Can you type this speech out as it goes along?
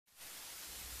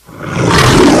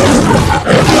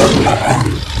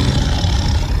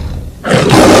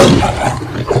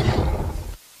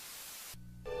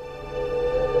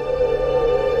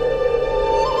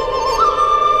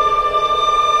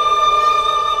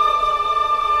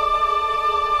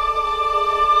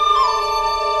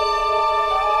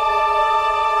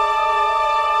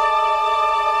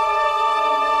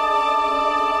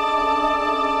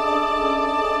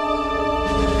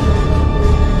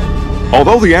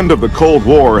Although the end of the Cold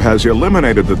War has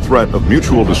eliminated the threat of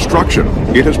mutual destruction,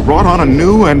 it has brought on a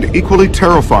new and equally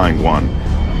terrifying one: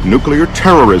 nuclear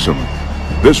terrorism.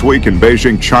 This week in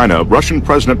Beijing, China, Russian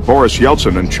President Boris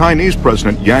Yeltsin and Chinese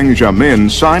President Yang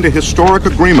Zemin signed a historic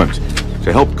agreement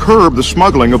to help curb the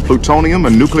smuggling of plutonium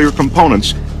and nuclear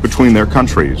components between their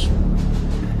countries.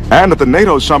 And at the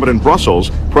NATO summit in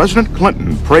Brussels, President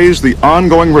Clinton praised the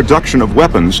ongoing reduction of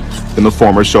weapons in the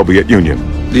former Soviet Union.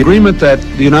 The agreement that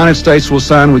the United States will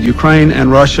sign with Ukraine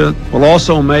and Russia will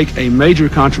also make a major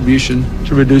contribution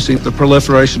to reducing the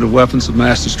proliferation of weapons of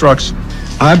mass destruction.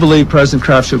 I believe President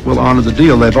Kravchuk will honor the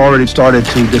deal. They've already started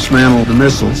to dismantle the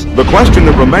missiles. The question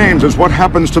that remains is what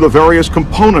happens to the various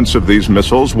components of these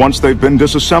missiles once they've been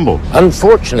disassembled.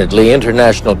 Unfortunately,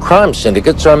 international crime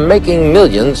syndicates are making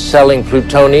millions selling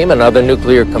plutonium and other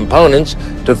nuclear components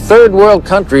to third world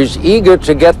countries eager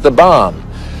to get the bomb.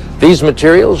 These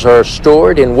materials are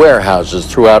stored in warehouses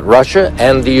throughout Russia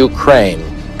and the Ukraine.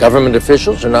 Government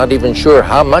officials are not even sure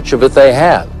how much of it they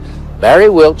have. Barry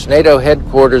Wilkes, NATO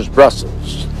headquarters,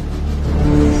 Brussels.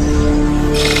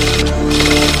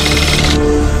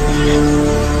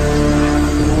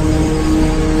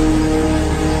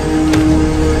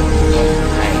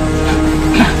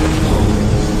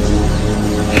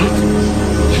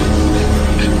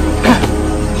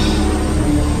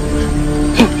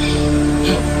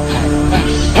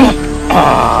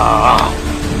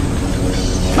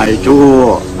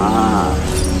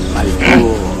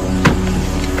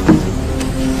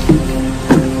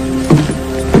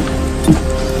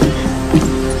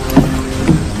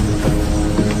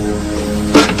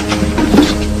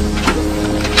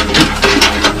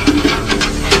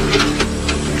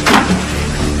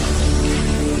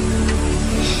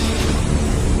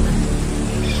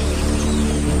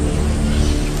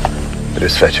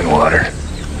 Just fetching water.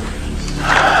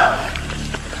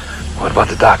 What about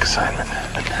the dock assignment?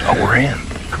 Oh, we're in.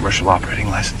 Commercial operating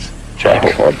license. Check.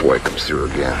 Oh, boy comes through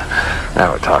again.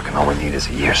 Now we're talking. All we need is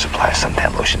a year's supply of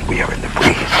suntan lotion. We are in the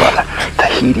breeze, brother.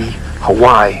 Tahiti,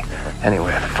 Hawaii,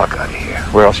 anywhere the fuck out of here.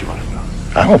 Where else you want to go?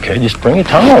 I'm okay. Just bring it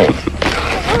home.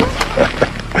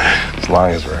 As long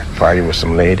as we're partying with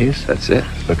some ladies. That's it.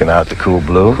 Looking out the cool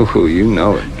blue. Ooh, you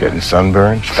know it. Getting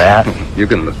sunburned, fat. You're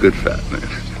gonna look good fat, man.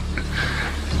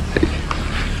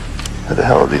 Where the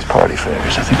hell are these party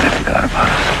favors? I think they forgot about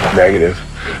us. Negative.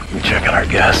 I'm checking our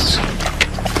guests.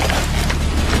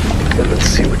 Okay, let's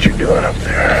see what you're doing up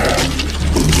there.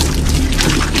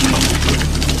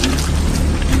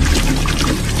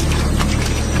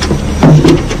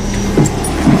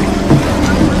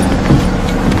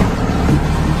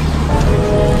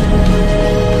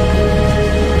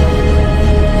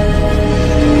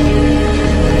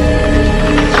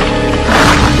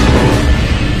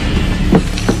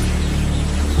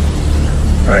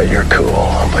 All right, you're cool.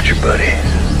 How about your buddy?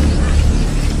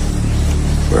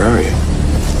 Where are you?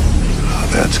 Oh,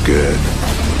 that's good.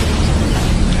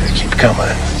 Yeah, keep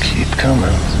coming. Keep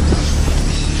coming.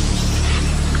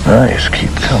 Nice.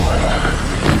 Keep coming.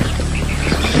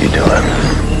 What are you doing?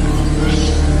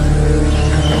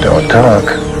 Don't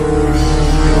talk.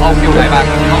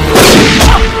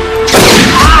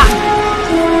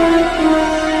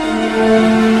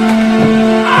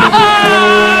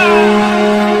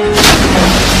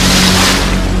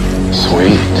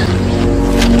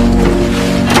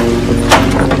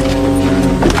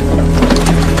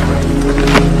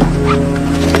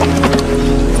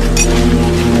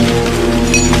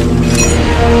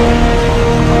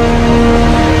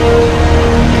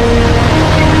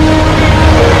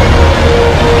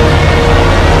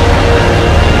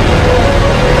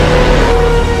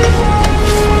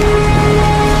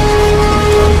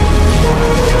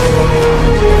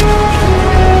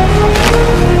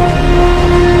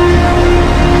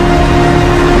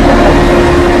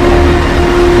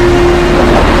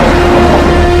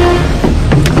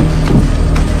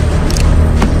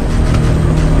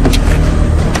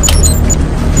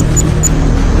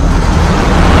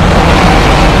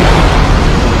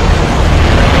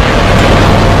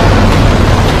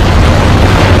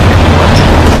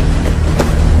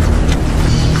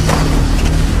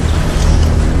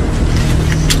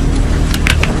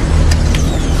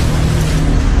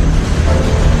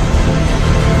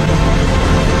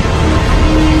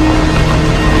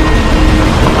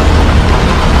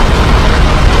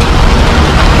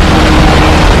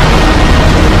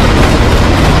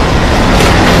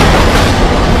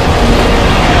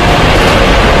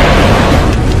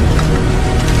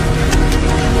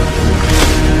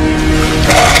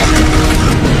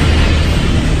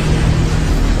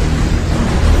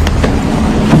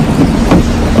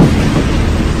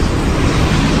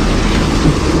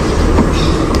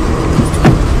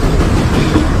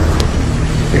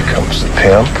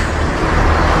 pimp.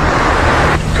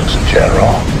 Goes in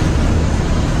general.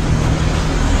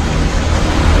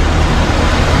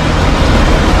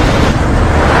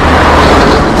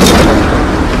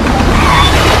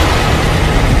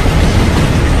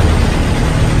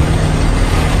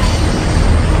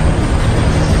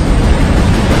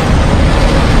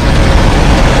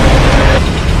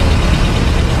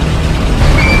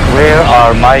 Where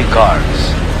are my guards?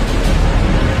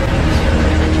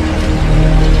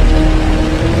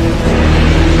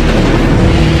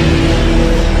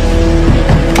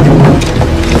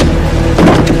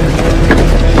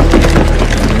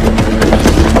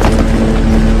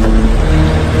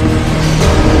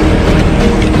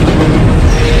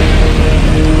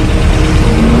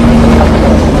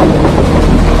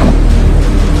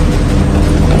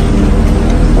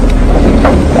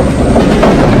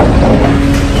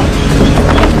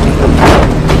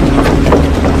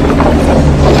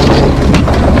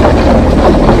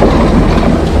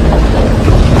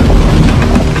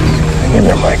 Hang in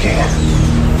there, Mikey.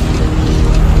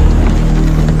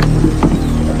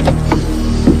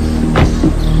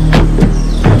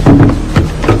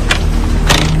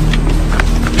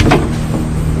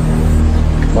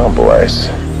 Come on, boys.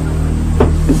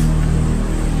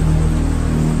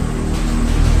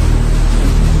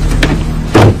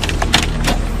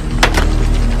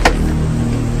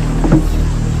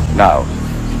 Now,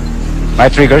 my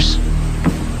triggers.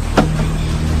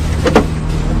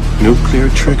 Nuclear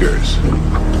triggers.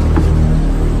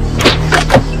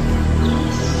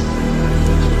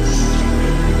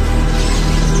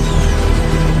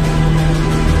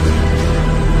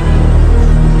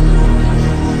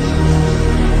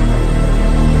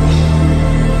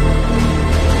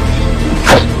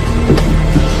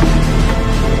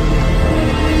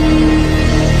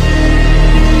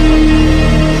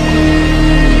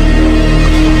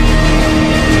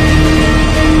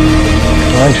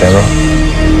 Come on, General.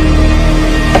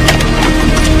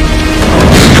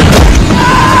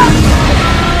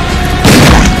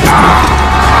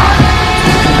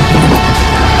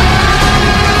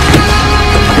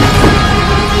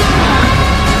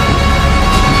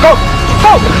 Go!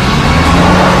 Go!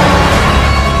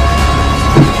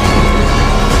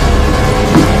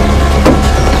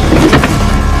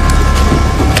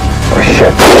 Oh,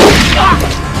 shit.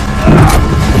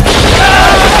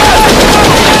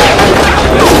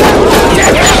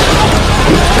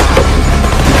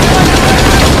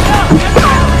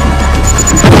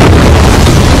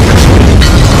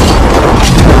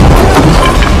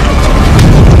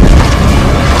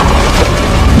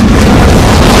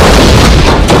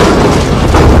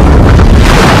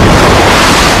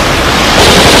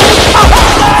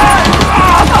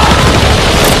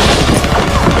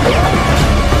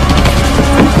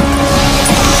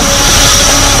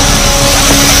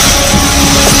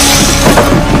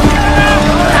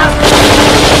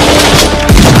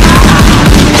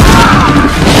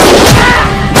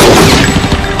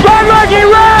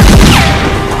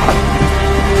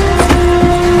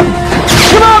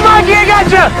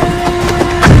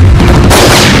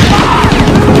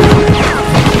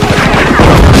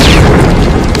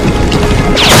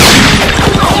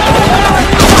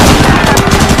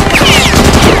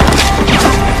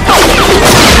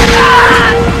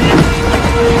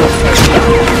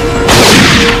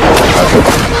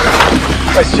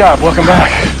 Nice job. Welcome back.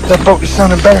 That boat is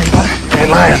sounding better. Hey,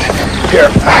 Lion.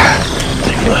 Here.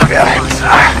 Take a look at it.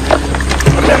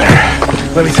 Come in there.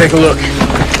 Let me take a look.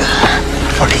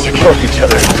 Fuckers are killing each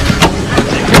other.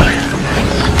 Take a look.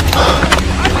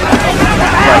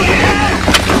 Mikey.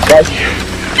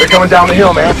 They're coming down the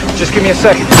hill, man. Just give me a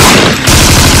second.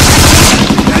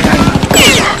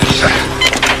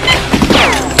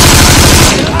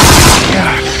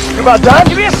 You're about done?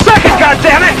 Give me a second,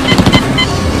 goddammit!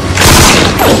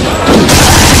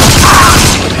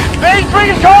 Hey,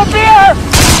 bringing cold beer!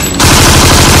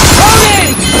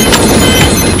 Tony!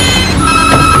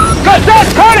 Good,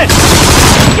 that's turn it!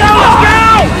 Let's go, let's go!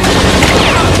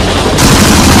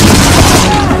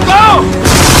 Go!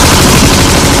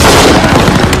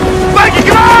 Mikey,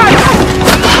 come on!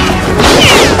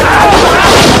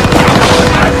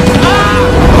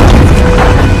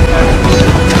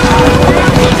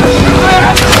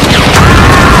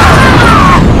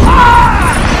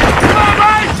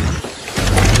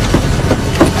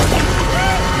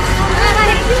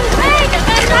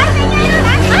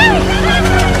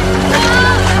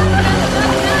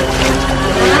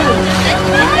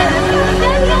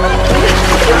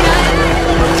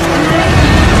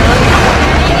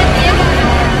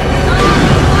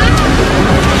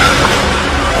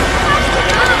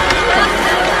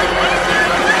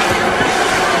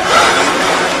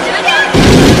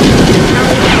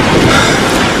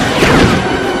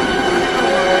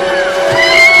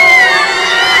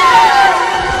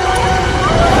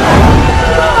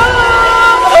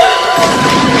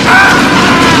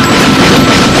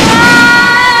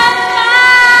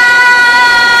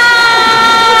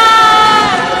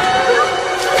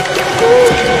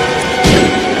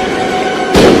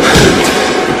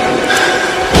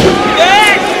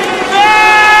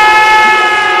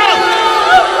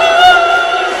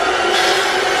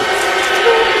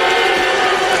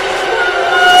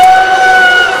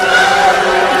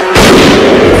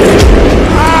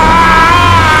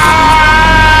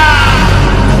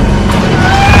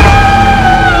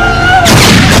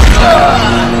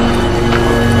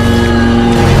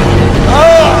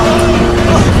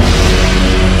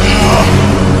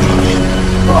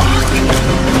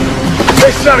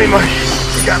 me, Mike.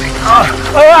 You got me.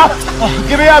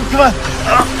 Give me up, come on.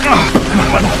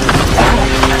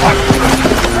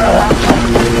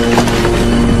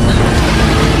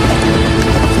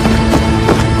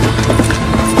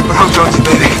 We're hooked on you,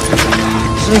 baby.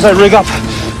 As soon as I rig up,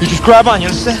 you just grab on, you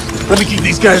understand? Let me keep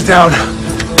these guys down.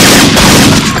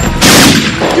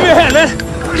 Give me your hand, man.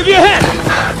 Give me your hand.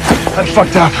 I'm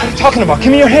fucked up. What are you talking about?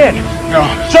 Give me your hand. No.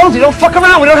 Jonesy, don't fuck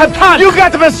around. We don't have time. You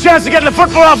got the best chance to get the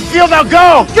football off the field. Now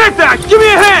go. Get that. Give me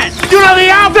your hand. You know the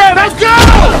out there. Let's go.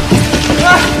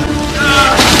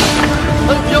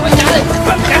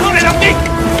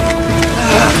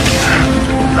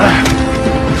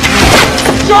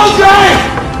 Jonesy!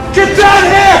 Get down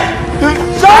here!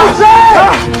 Jonesy!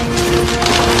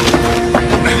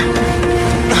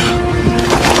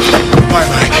 Bye,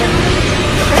 Mike.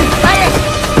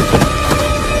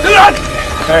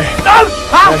 Hey.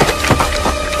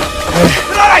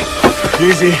 Hey.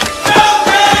 Easy.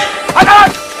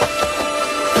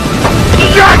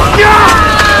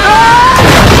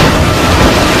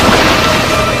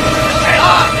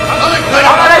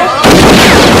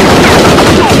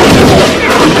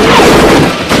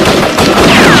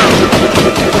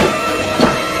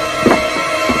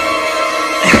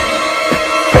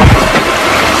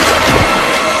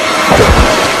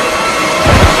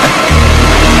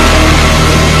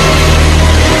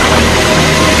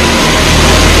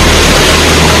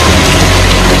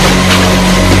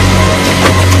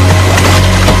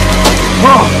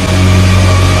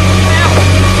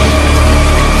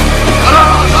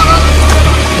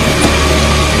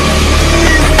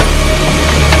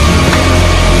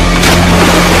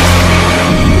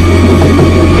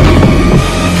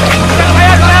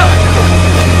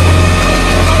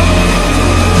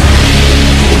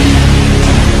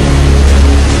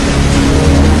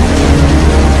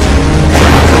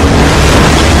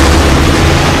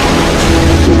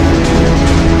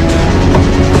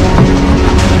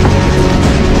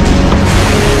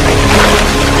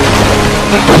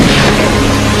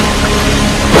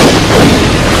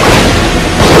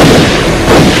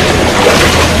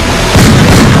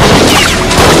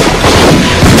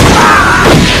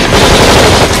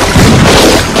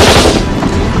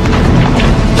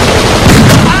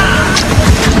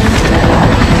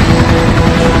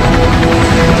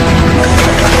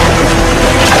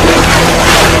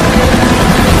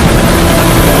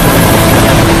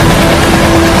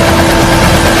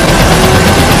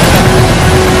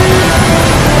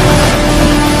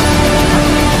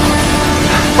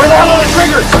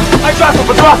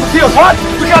 What?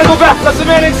 We gotta go back. That's the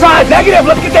man inside. Negative.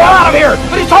 Let's get the hell out of here.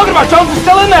 What are you talking about? Jones is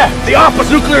still in there. The office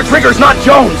nuclear trigger's not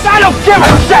Jones. I don't give a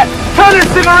shit. Turn this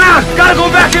thing around. Gotta go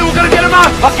back in. We're gonna get him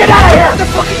out. Let's get out of here. What the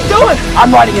fuck are you doing?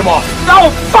 I'm writing him off.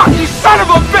 No, fuck, you son of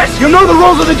a bitch. You know the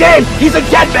rules of the game. He's a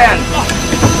dead man.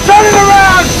 Turn it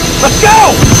around. Let's go.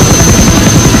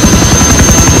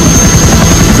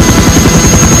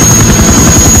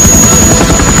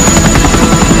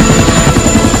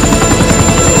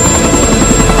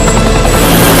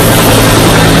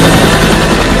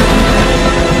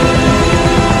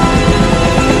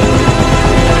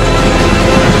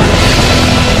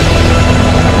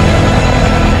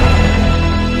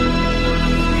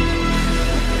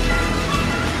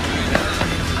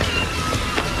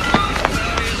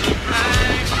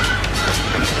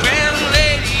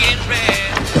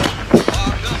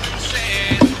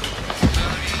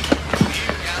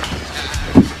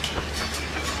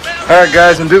 All right,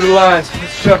 guys, undo the lines.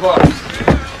 Let's shove off.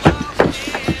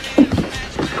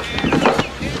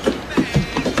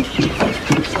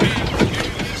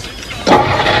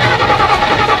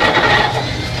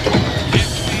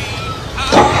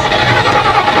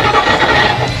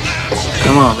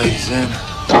 Come on, ladies in.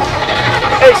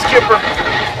 Hey, Skipper.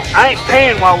 I ain't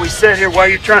paying while we sit here while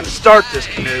you're trying to start this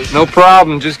canoe. No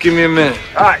problem. Just give me a minute.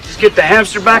 All right, just get the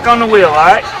hamster back on the wheel, all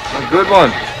right? A good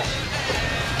one.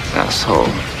 Asshole.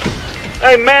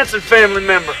 Hey, Manson family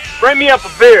member, bring me up a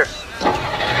beer.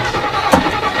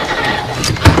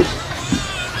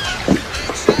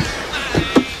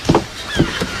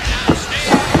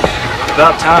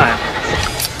 About time.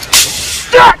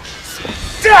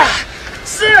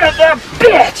 Son of a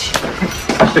bitch!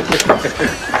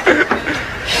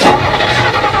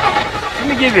 Let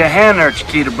me give you a hand there,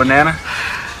 Chiquita Banana.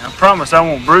 I promise I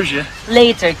won't bruise you.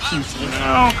 Later, cutie.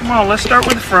 Oh, come on, let's start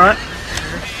with the front.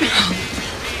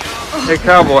 Hey,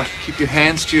 cowboy, keep your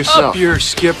hands to yourself. Up your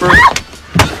skipper.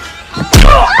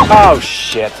 Oh,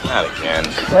 shit. Not again.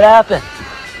 What happened?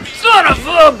 Son of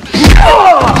a...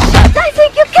 I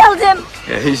think you killed him.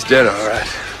 Yeah, he's dead, all right.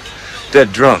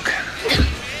 Dead drunk.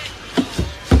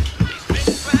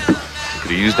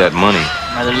 Could've used that money.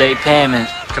 Another late payment.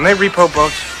 Can they repo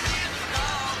boats?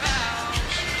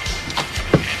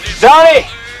 Johnny!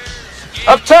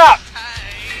 Up top!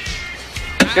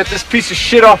 Get this piece of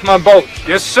shit off my boat.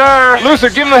 Yes, sir. Luther,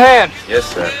 give him a hand. Yes,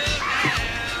 sir.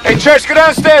 Hey, Church, go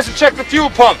downstairs and check the fuel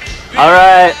pump. All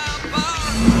right.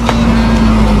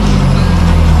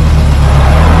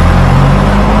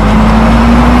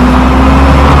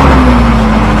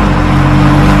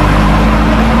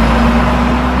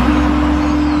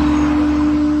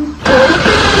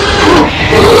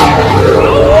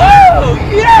 Whoa!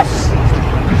 Yes!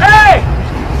 Hey!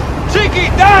 Cheeky,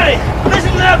 Donnie!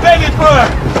 Listen to that baby boy!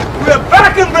 We're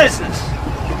back in business!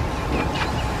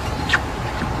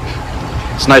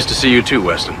 It's nice to see you too,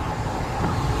 Weston.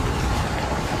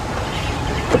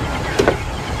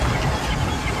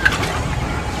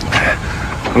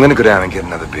 I'm gonna go down and get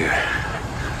another beer.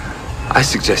 I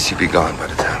suggest you be gone by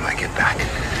the time I get back.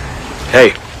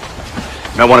 Hey,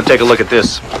 you might want to take a look at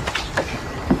this.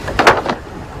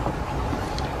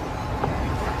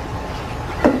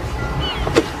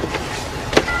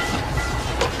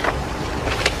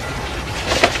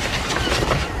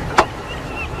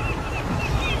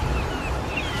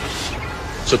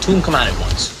 So two of them come out at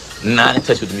once, not in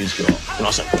touch with the music at all. And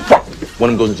also, one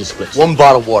of them goes into splits. One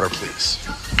bottle of water, please.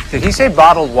 Did he say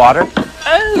bottled water?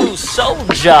 Oh,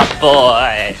 soldier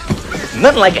boy.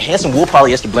 Nothing like a handsome wool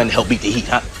polyester blend to help beat the heat,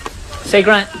 huh? Say,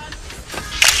 Grant.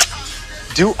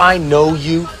 Do I know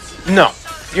you? No.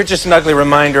 You're just an ugly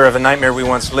reminder of a nightmare we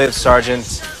once lived,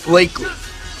 Sergeant. Blakely.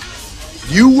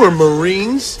 You were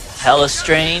Marines? Hella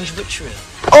strange, but true.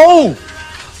 Oh!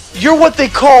 You're what they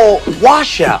call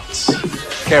washouts.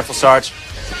 Careful, Sarge.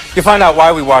 You'll find out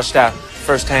why we washed out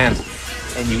firsthand.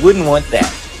 And you wouldn't want that.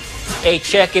 Hey,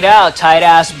 check it out.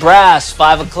 Tight-ass brass,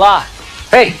 5 o'clock.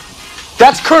 Hey,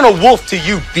 that's Colonel Wolf to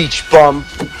you, beach bum.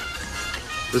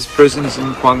 This prison's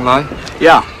in Quang Lai?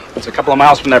 Yeah, it's a couple of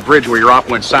miles from that bridge where your op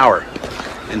went sour.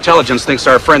 Intelligence thinks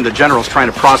our friend the General's trying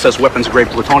to process weapons-grade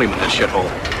plutonium in this shithole.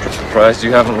 Surprised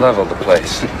you haven't leveled the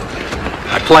place.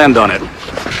 I planned on it.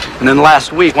 And then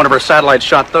last week, one of our satellites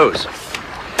shot those.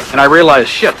 And I realized,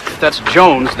 shit, if that's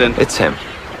Jones, then... It's him.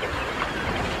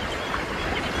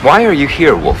 Why are you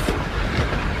here, Wolf?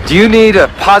 Do you need a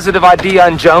positive ID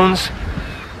on Jones?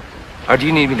 Or do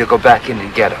you need me to go back in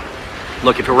and get him?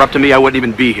 Look, if it were up to me, I wouldn't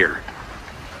even be here.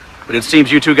 But it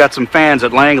seems you two got some fans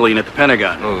at Langley and at the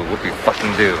Pentagon. Oh, whoopie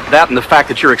fucking do. That and the fact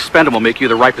that you're expendable make you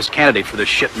the ripest candidate for this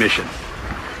shit mission.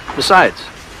 Besides,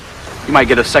 you might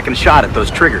get a second shot at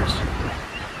those triggers.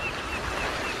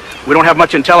 We don't have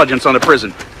much intelligence on the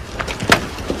prison.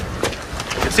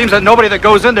 It seems that nobody that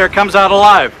goes in there comes out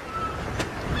alive.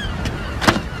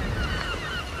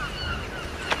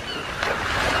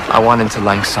 I want into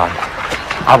Langsan.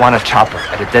 I want a chopper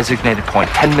at a designated point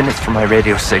 10 minutes from my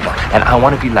radio signal, and I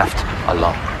want to be left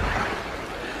alone.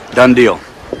 Done deal.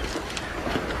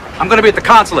 I'm gonna be at the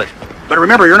consulate, but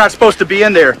remember, you're not supposed to be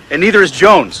in there, and neither is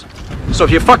Jones. So if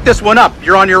you fuck this one up,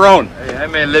 you're on your own. Hey, I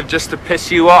may live just to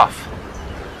piss you off.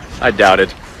 I doubt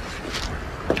it.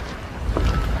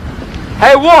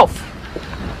 Hey, Wolf!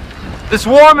 This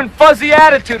warm and fuzzy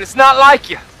attitude, it's not like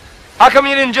you. How come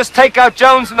you didn't just take out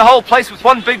Jones and the whole place with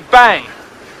one big bang?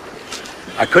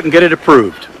 I couldn't get it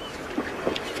approved.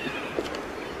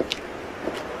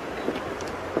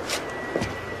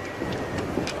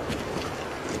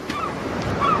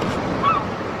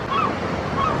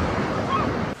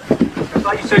 I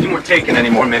thought you said you weren't taking any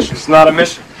more missions. It's not a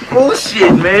mission.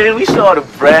 Bullshit, man. We saw the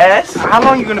brass. How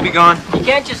long are you gonna be gone? You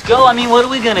can't just go. I mean, what are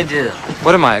we gonna do?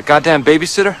 What am I, a goddamn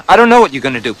babysitter? I don't know what you're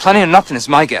gonna do. Plenty of nothing is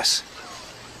my guess.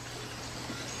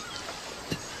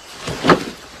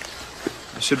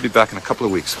 I should be back in a couple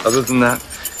of weeks. Other than that,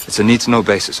 it's a need-to-know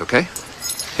basis, okay?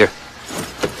 Here.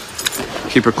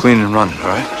 Keep her clean and running, all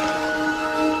right?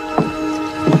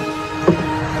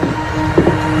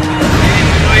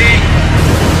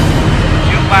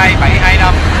 Chuyến bay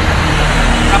 725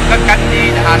 sắp cất cánh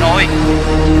đi Hà Nội.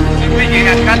 Xin quý vị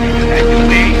hành khách có thể chuẩn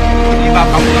bị đi vào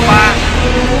cổng số 3.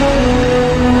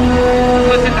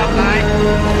 Tôi xin đọc lại.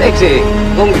 Taxi,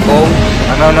 không bị ốm.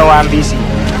 No, I'm busy.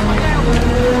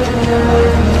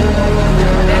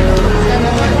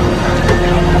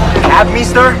 Cab,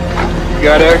 mister? You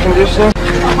got air conditioning?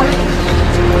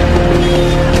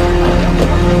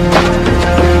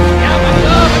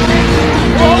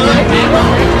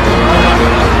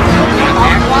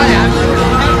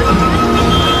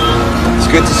 It's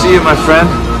good to see you, my friend.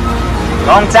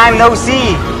 Long time no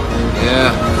see.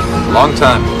 Yeah, long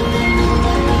time.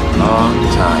 Long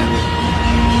time.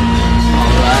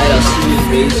 Alright, I'll see you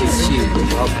face and see you.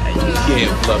 Okay,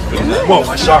 yeah, bluff. Whoa,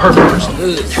 I saw her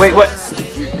first. Wait, what?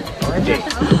 Okay.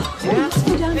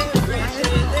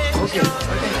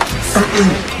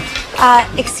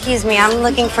 Excuse me, I'm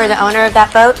looking for the owner of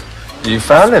that boat. You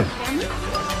found him.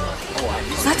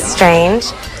 That's strange.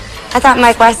 I thought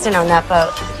Mike Weston owned that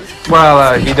boat.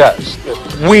 Well, he does.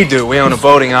 We do. We own a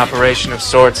boating operation of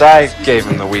sorts. I gave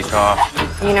him the week off.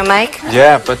 You know Mike?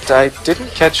 Yeah, but I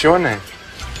didn't catch your name.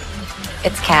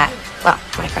 It's Kat. Well,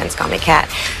 my friends call me Kat.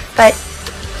 But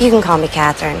you can call me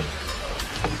Catherine.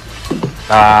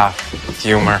 Ah,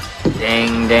 humor.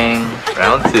 Ding, ding.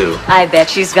 Round 2. I bet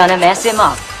she's gonna mess him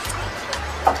up.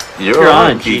 You're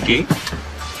on, Kiki.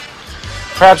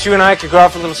 Perhaps you and I could go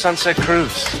out for a little sunset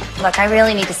cruise. Look, I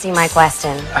really need to see Mike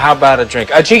Weston. How about a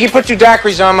drink? Cheeky, put 2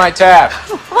 daiquiris on my tab.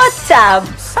 What tab?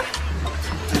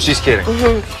 She's kidding.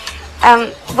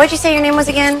 What'd you say your name was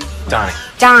again? Donnie.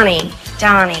 Donnie.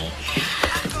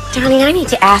 Donnie, I need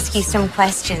to ask you some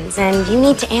questions, and you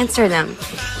need to answer them.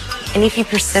 And if you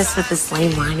persist with this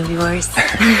lame line of yours,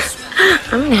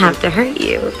 I'm gonna have to hurt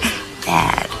you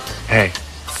bad. Hey,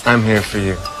 I'm here for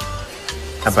you.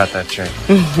 How about that drink?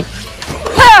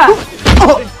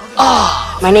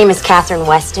 My name is Catherine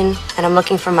Weston, and I'm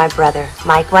looking for my brother,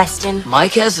 Mike Weston.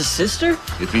 Mike has a sister?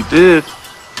 If he did,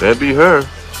 that'd be her.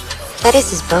 That is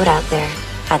his boat out there.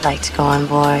 I'd like to go on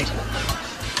board.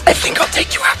 I think I'll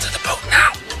take you out to the boat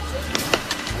now.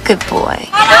 Good boy.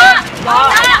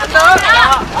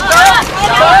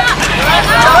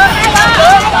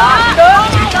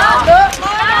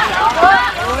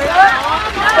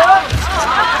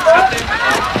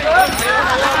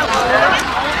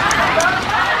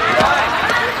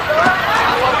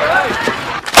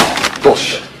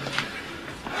 Bullshit.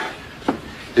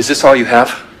 Is this all you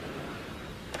have?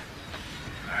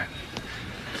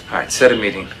 All right, set a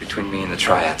meeting between me and the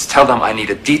triads. Tell them I need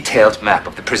a detailed map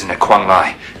of the prison at Quang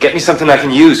Lai. Get me something I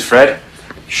can use, Fred.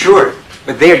 Sure,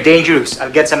 but they're dangerous. I'll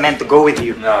get some men to go with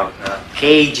you. No.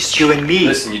 Okay, just you and me.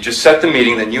 Listen, you just set the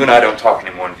meeting, then you and I don't talk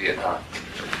anymore in Vietnam.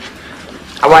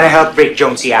 I want to help break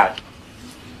Jonesy out.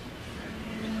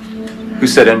 Who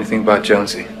said anything about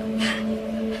Jonesy?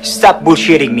 Stop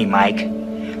bullshitting me, Mike.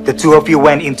 The 2 of you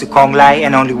went into Kong Lai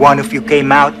and only 1 of you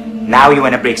came out. Now you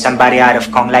want to break somebody out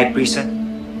of Kong Lai prison?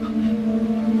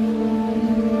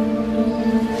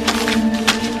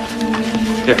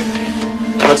 Here.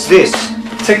 What's this?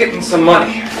 Ticket and some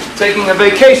money. Taking a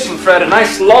vacation, Fred. A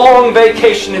nice long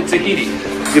vacation in Tahiti.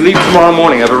 You leave tomorrow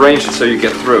morning. I've arranged it so you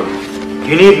get through.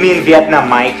 You need me in Vietnam,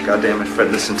 Mike. God damn it,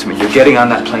 Fred, listen to me. You're getting on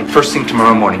that plane first thing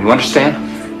tomorrow morning. You understand?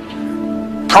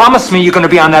 Promise me you're going to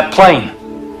be on that plane.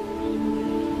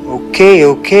 Okay.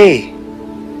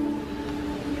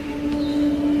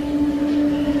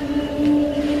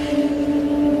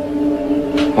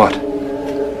 What?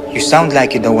 You sound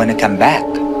like you don't want to come back.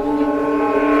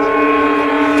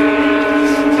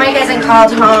 Mike hasn't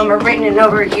called home or written in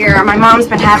over a year. My mom's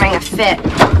been having a fit.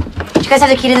 Do you guys have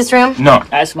the key to this room? No.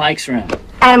 That's Mike's room.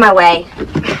 Out of my way.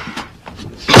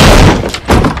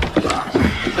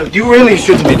 You really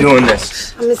shouldn't be doing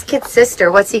this. I'm his kid's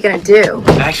sister. What's he gonna do?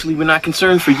 Actually, we're not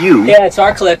concerned for you. Yeah, it's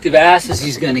our collective asses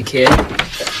he's gonna kid.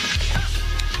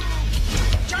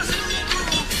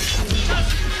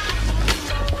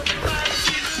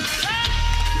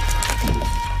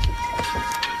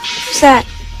 Who's that?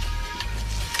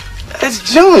 That's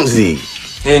Jonesy.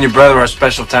 He and your brother are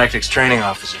special tactics training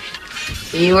officers.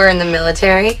 You were in the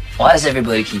military? Why does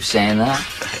everybody keep saying that?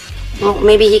 Well,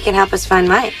 maybe he can help us find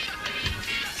Mike.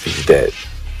 He's dead.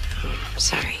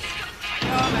 Sorry.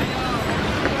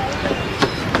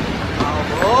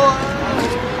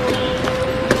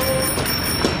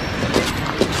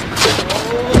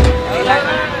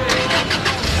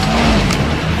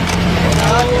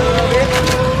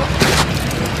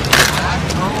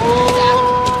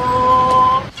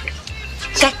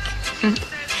 Check.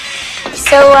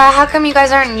 So, how come you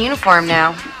guys aren't in uniform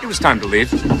now? It was time to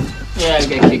leave. Yeah, I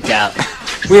got kicked out.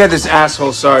 We had this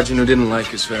asshole sergeant who didn't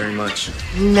like us very much.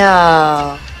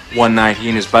 No. One night, he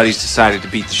and his buddies decided to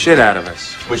beat the shit out of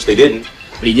us. Which they didn't.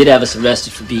 But he did have us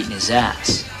arrested for beating his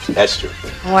ass. That's true.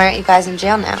 Why aren't you guys in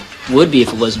jail now? Would be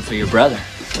if it wasn't for your brother.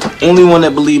 Only one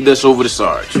that believed us over the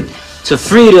Sarge. To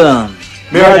freedom.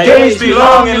 May our days be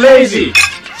long and lazy.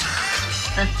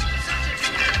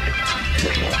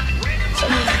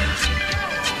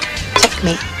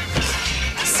 Checkmate.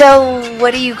 So,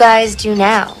 what do you guys do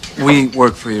now? We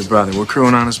work for your brother. We're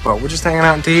crewing on his boat. We're just hanging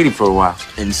out in Tahiti for a while.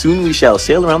 And soon we shall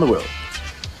sail around the world.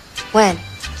 When?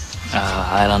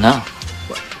 I don't know.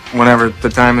 Whenever the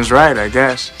time is right, I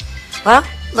guess. Well,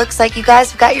 looks like you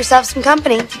guys have got yourself some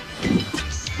company.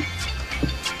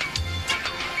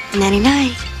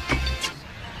 Nighty-night.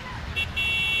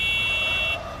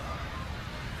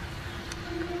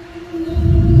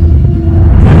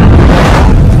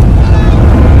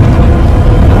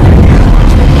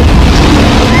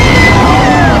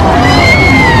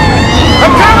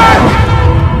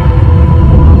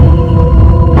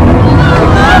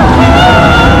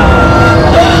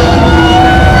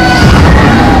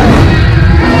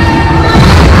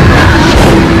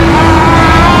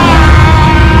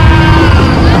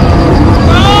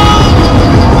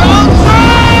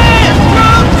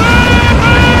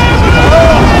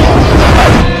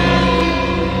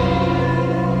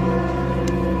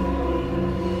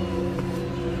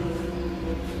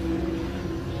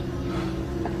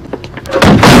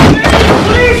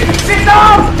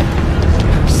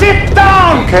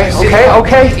 down!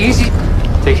 Okay, easy.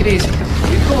 Take it easy.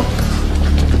 Be cool.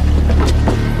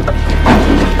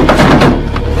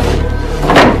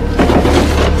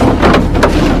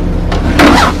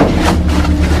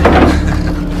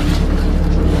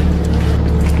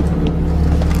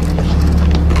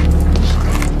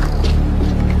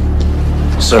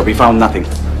 Sir, we found nothing.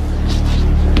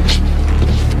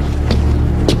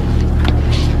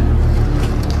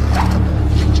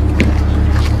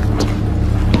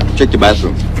 Check the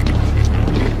bathroom.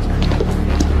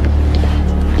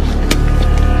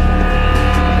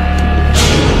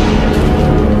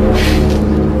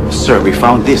 Sir, we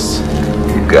found this.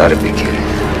 You gotta be kidding.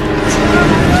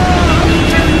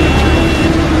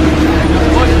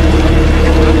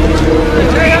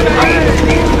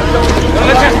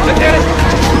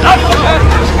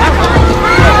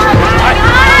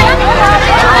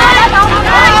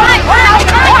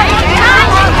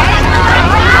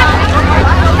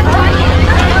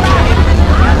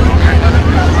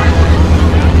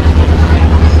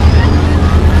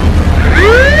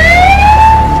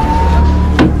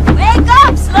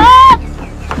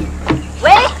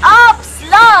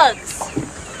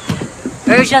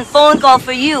 Urgent phone call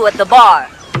for you at the bar.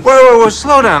 Wait,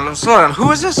 slow down.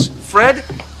 Who is this? Fred?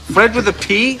 Fred with a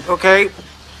P? Okay.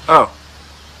 Oh,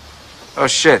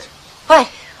 shit. What?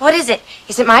 What is it?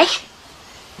 Is it Mike?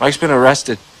 Mike's been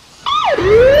arrested.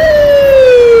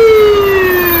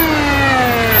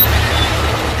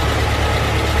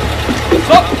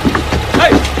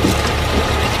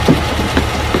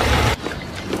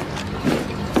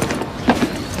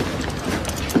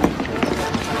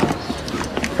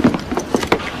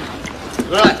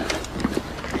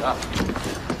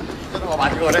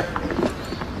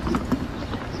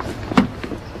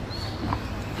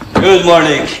 Good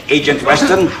morning, Agent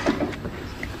Weston.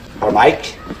 Or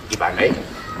Mike, if I may.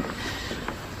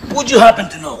 Would you happen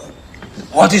to know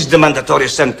what is the mandatory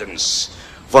sentence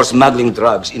for smuggling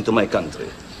drugs into my country?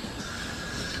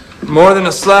 More than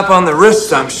a slap on the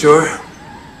wrist, I'm sure.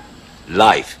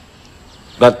 Life.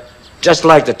 But just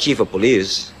like the chief of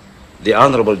police, the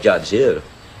honorable judge here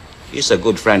is a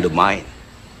good friend of mine.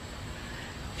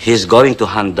 He's going to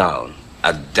hand down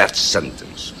a death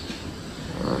sentence.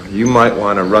 You might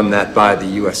want to run that by the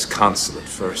U.S. consulate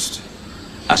first.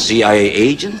 A CIA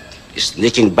agent is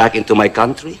sneaking back into my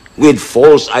country with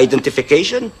false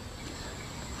identification?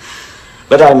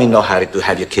 But I'm in no hurry to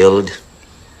have you killed.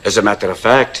 As a matter of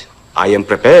fact, I am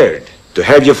prepared to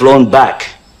have you flown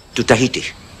back to Tahiti.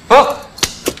 Oh,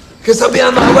 guess I'll be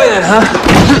on my way then, huh?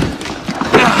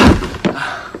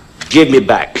 Give me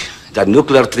back the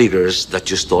nuclear triggers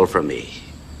that you stole from me.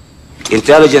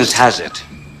 Intelligence has it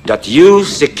that you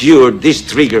secured these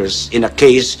triggers in a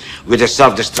case with a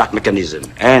self-destruct mechanism,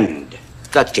 and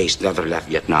that case never left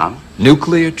Vietnam.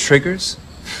 Nuclear triggers?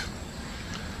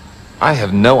 I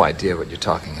have no idea what you're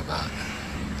talking about.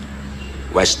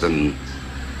 Weston,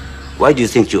 why do you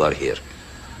think you are here?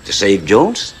 To save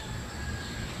Jones?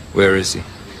 Where is he?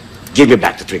 Give me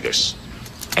back the triggers,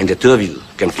 and the two of you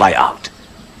can fly out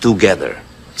together.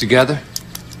 Together?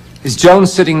 Is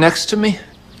Jones sitting next to me?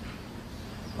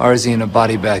 Or is he in a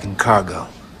body bag and cargo?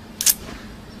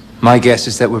 My guess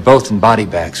is that we're both in body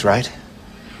bags, right?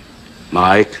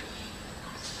 Mike,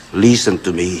 listen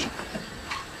to me.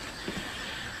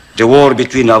 The war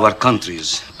between our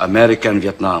countries, America and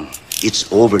Vietnam,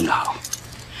 it's over now.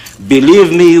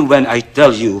 Believe me when I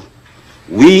tell you,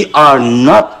 we are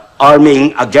not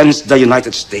arming against the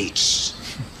United States.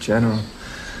 General,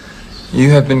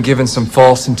 you have been given some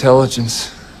false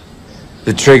intelligence.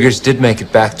 The triggers did make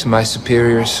it back to my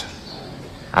superiors.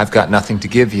 I've got nothing to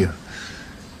give you.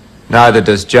 Neither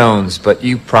does Jones, but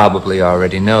you probably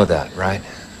already know that, right?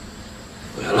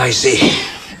 Well, I see.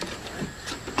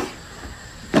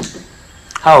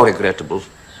 How regrettable.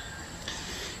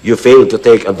 You failed to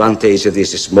take advantage of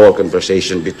this small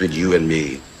conversation between you and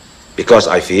me, because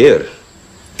I fear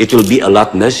it will be a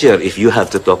lot messier if you have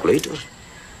to talk later.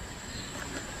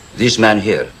 This man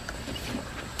here,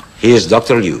 he is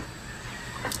Dr. Liu.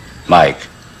 Mike,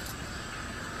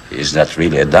 he is not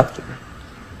really a doctor.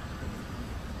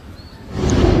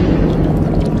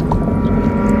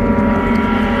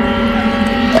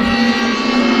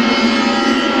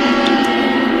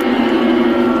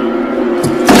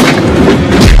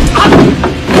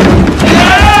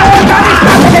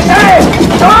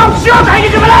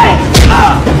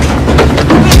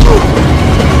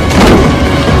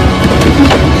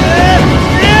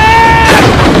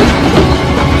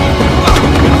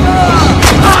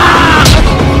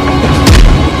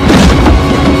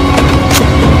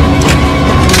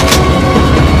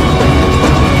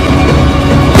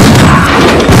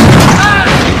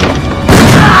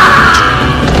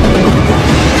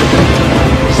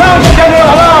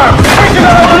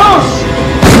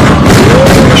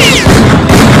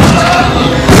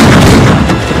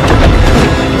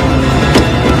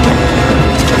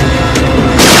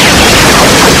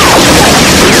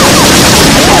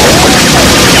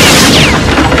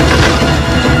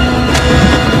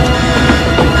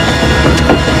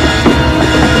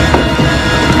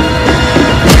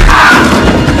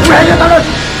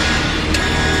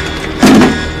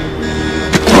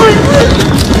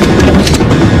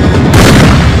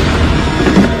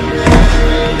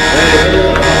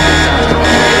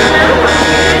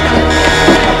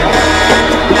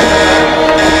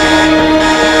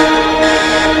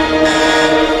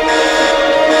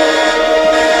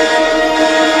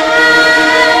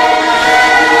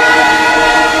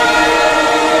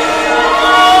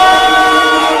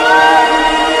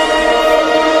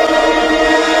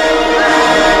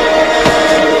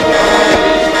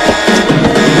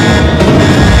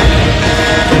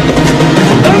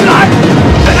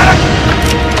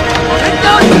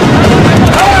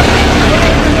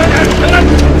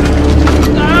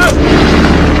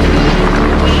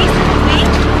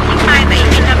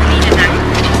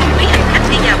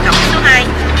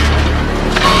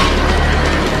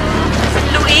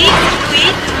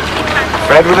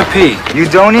 Fred with a P. You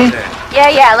Donnie?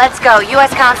 Yeah, let's go.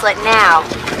 U.S. Consulate now.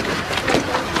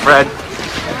 Fred,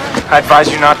 I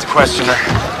advise you not to question her.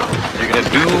 You're gonna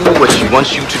do what she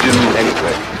wants you to do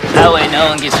anyway. That way no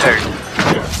one gets hurt.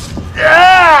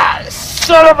 Ah!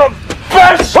 Son of a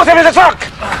bitch! Put him in the truck!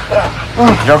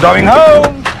 You're going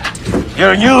home!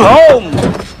 Your new home!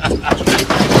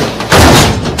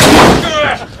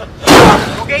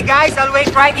 Okay, guys, I'll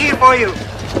wait right here for you.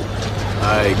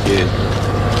 I get.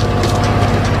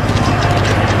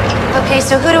 Okay,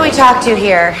 so who do we talk to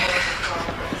here?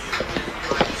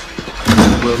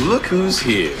 Well, look who's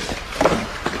here.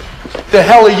 The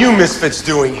hell are you misfits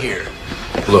doing here?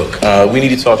 Look, we need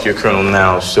to talk to your colonel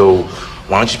now, so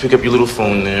why don't you pick up your little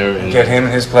phone there and... Get him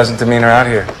and his pleasant demeanor out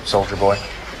here, soldier boy.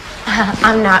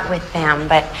 I'm not with them,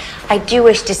 but I do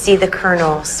wish to see the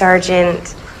Colonel,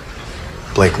 Sergeant...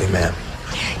 Blakely, ma'am.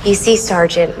 You see,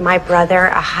 Sergeant, my brother,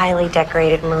 a highly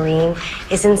decorated Marine,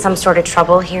 is in some sort of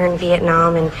trouble here in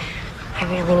Vietnam, and I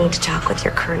really need to talk with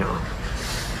your Colonel.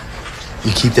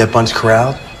 You keep that bunch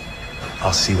corralled,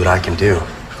 I'll see what I can do.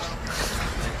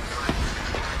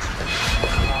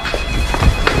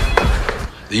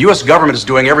 The U.S. government is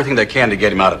doing everything they can to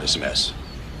get him out of this mess.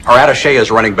 Our attaché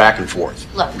is running back and forth.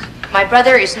 Look, my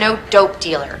brother is no dope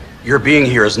dealer. Your being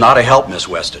here is not a help, Miss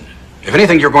Weston. If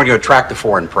anything, you're going to attract the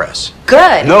foreign press.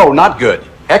 Good. No, not good.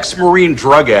 Ex-Marine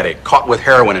drug addict caught with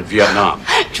heroin in Vietnam.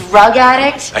 Drug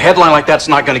addict? A headline like that's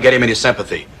not going to get him any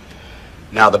sympathy.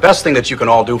 Now, the best thing that you can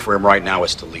all do for him right now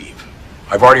is to leave.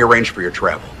 I've already arranged for your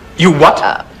travel. You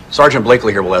what? Sergeant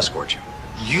Blakely here will escort you.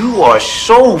 You are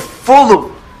so full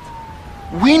of...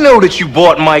 We know that you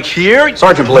brought Mike here.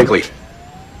 Sergeant Blakely,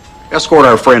 escort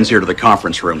our friends here to the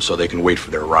conference room so they can wait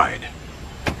for their ride.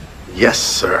 Yes,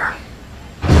 sir.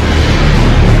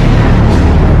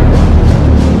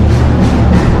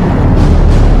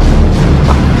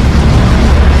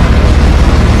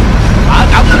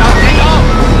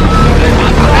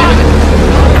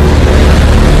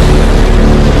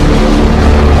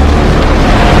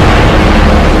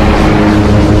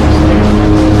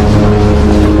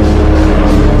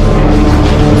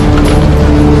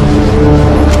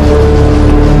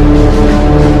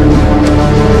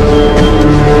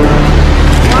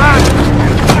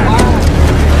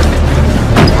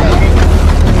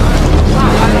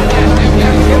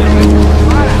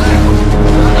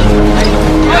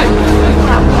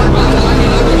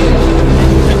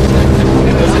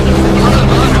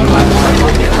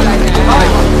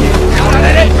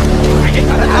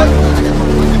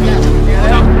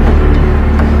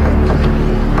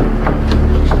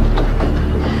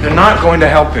 Going to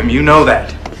help him, you know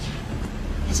that.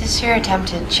 Is this your attempt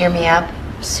to cheer me up,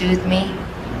 soothe me?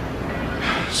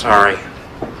 Sorry.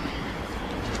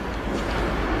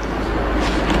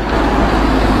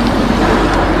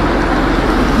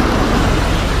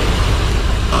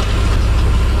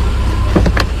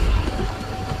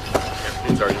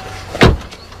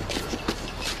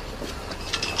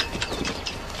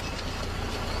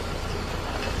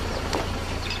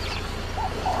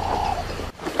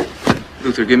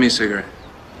 Luther, give me a cigarette.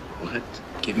 What?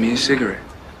 Give me a cigarette.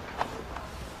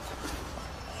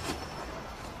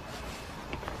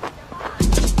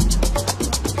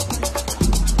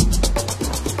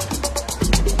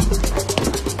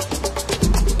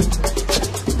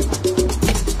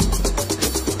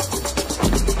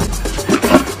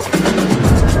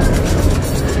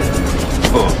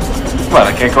 Oh. What,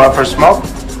 I can't go out for a smoke?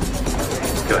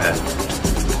 Go ahead.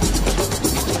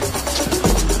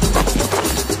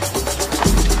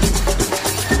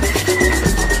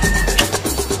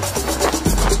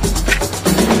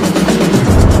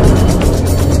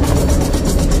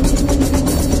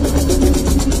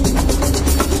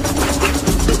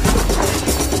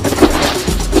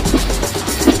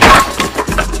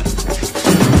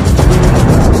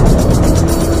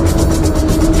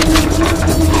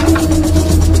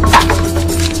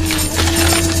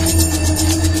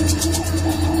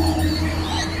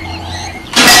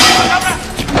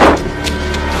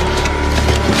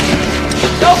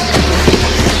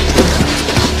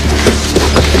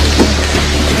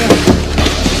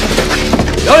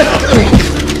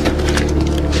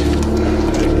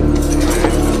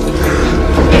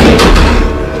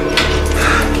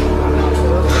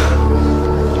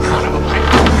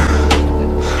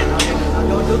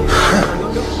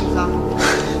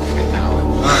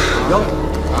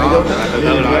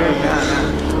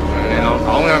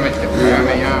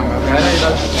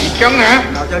 Trắng nè.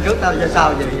 Nào cho trước tao cho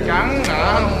sau vậy. Trắng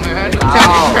nữa, mẹ đúng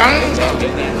trắng.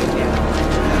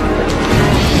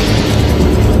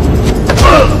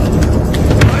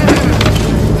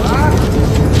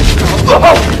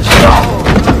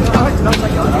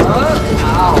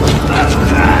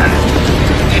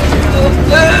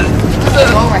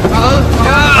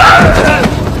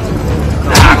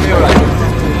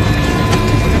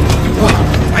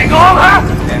 Mày ngon hả?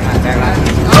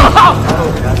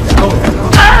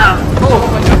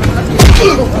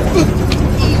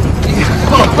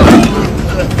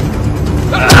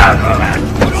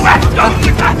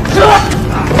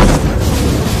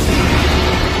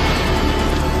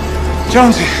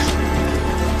 Jonesy!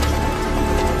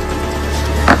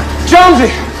 Jonesy!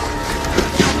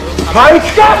 Mike!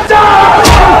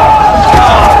 Stop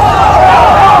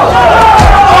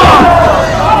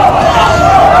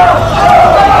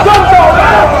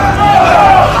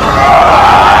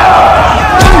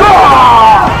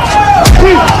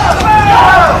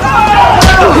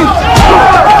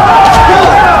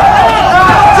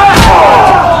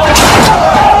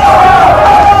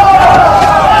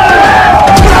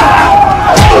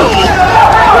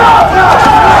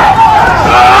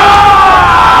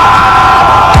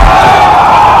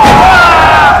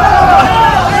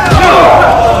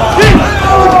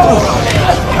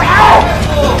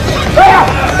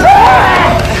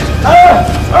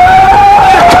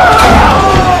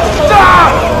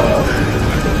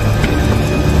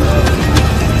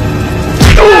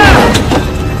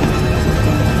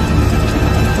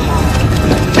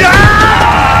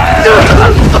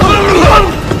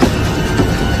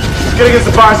Get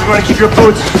against the bars if you want to keep your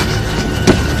boots.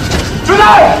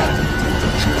 Tonight!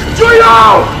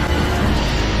 Julio!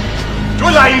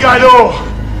 Julio, you gotta know.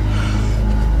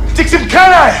 Take some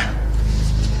canine.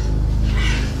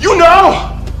 You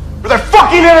know, for their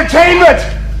fucking entertainment.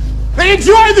 They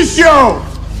enjoy the show.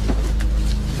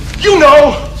 You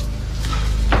know.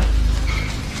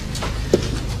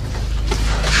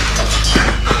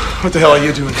 What the hell are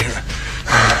you doing here?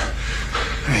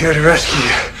 I'm here to rescue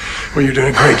you. Well, you're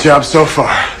doing a great job so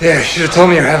far. Yeah, you should have told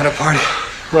me you were having a party.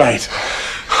 Right.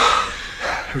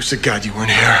 I wish to God you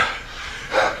weren't here.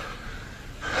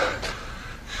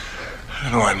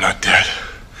 I know I'm not dead.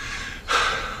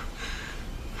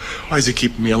 Why is he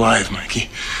keeping me alive, Mikey?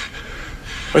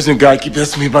 Why doesn't God keep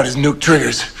asking me about his nuke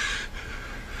triggers?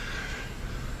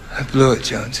 I blew it,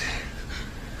 Jonesy.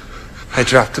 I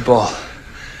dropped the ball.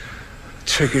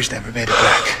 Triggers never made it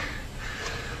back.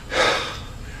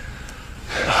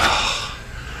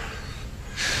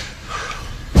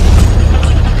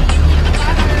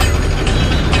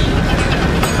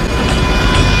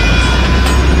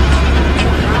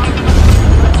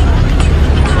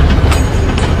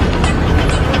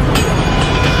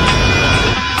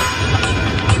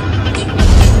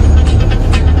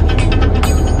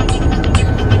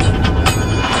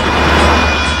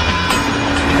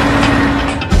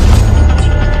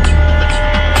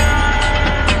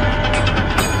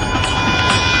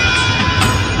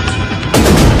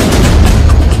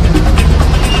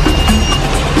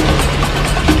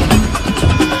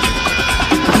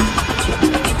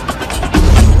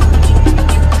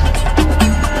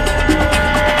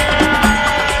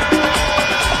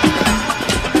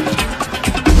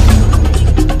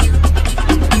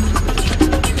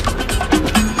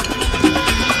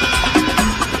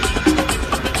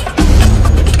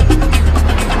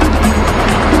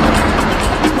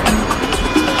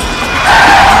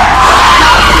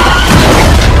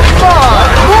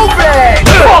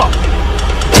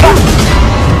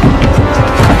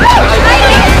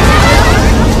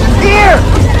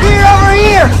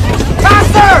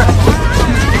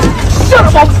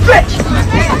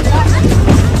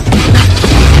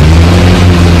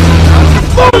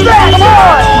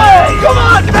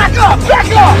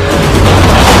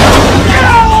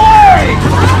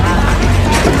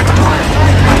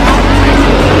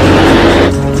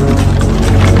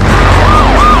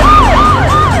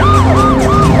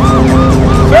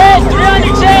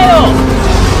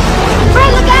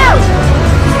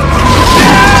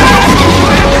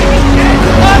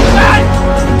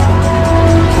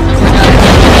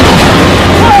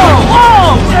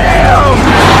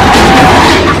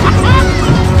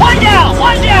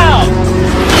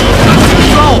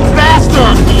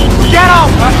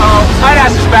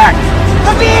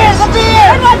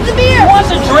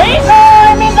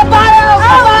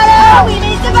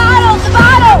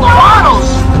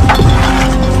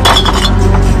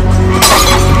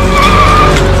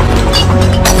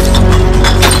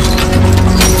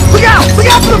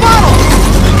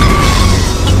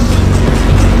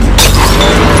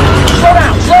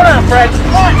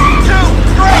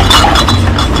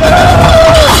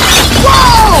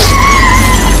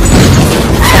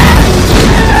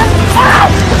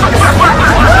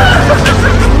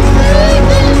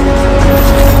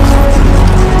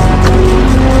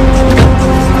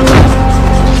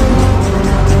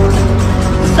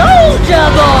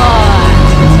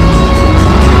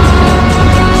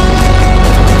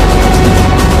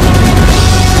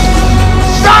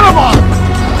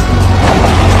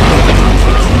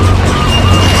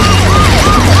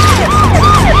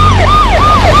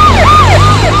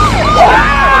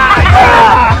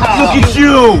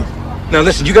 Now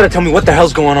listen, you gotta tell me what the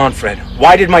hell's going on, Fred.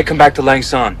 Why did Mike come back to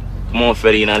Langsan? Come on,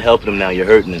 Freddy, you're not helping him now, you're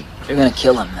hurting him. You're gonna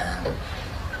kill him, man.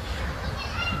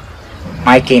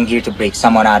 Mike came here to break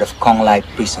someone out of Kong Lai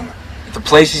prison. The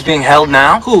place he's being held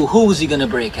now? Who is he gonna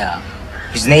break out?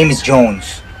 His name is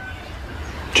Jones.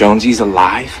 Jonesy's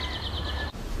alive?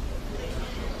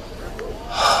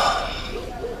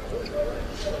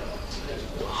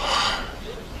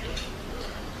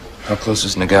 How close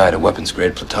is Nagai to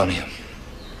weapons-grade plutonium?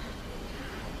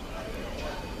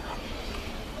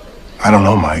 I don't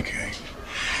know, Mike.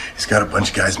 He's got a bunch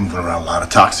of guys moving around a lot of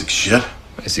toxic shit.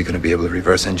 Is he going to be able to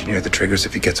reverse engineer the triggers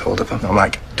if he gets hold of them? No,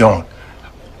 Mike, don't.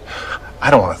 I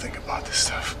don't want to think about this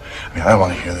stuff. I mean, I don't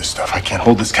want to hear this stuff. I can't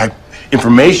hold this guy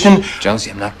information.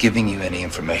 Jonesy, I'm not giving you any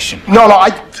information. No,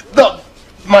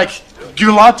 Mike,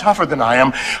 you're a lot tougher than I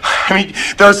am. I mean,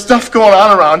 there's stuff going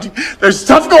on around. There's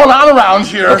stuff going on around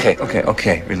here.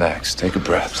 Okay. Relax. Take a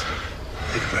breath.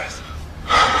 Take a breath.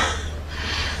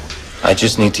 I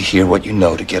just need to hear what you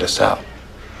know to get us out.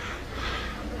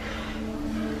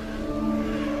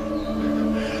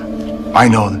 I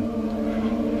know that.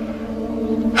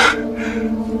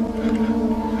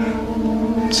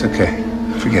 It's okay.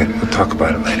 Forget it. We'll talk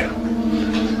about it later.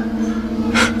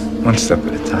 One step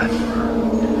at a time.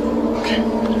 Okay.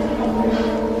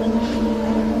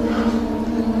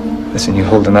 Listen, you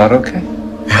holding out okay?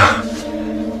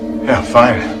 Yeah,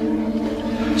 fine.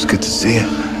 It's good to see you.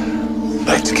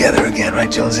 Back together again,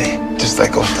 right, Jonesy? Just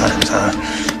like old times, huh?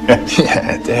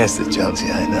 Yeah, there's the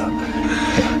Jonesy I know.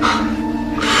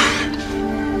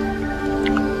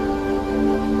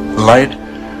 The light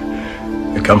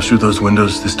that comes through those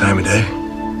windows this time of day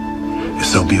is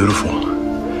so beautiful.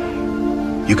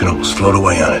 You can almost float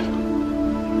away on it.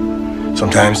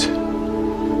 Sometimes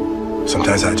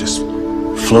I just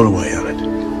float away on it.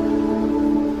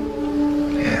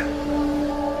 Yeah.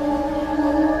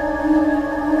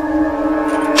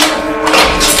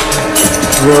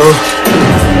 Well,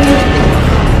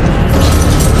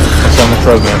 what's on the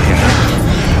program here?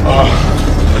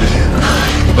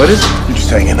 What is it? You just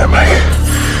hang in there, Mike.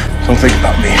 Don't think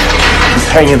about me. Just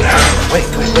hang in there. Wait.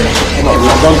 Hang on,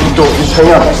 don't just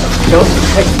hang on.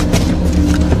 Hey.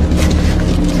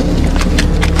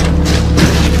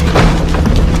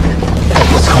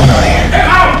 What's going on here?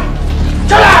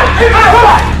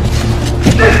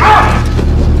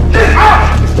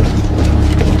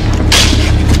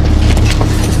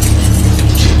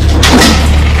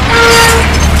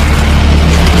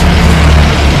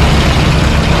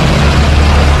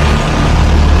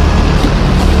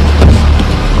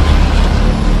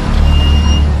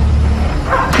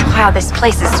 Wow, this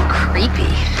place is creepy.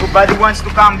 Nobody wants to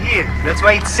come here. That's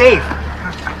why it's safe.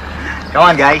 Come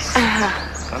on, guys.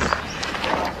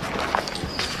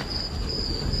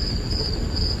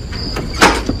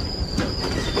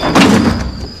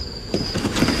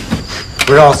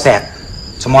 We're all set.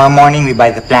 Tomorrow morning, we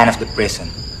buy the plan of the prison.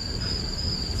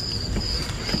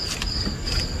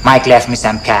 Mike left me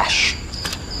some cash.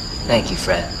 Thank you,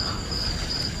 Fred.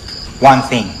 One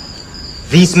thing.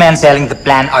 These men selling the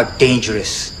plan are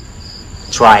dangerous.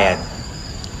 Triad.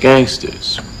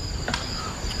 Gangsters.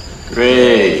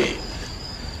 Great.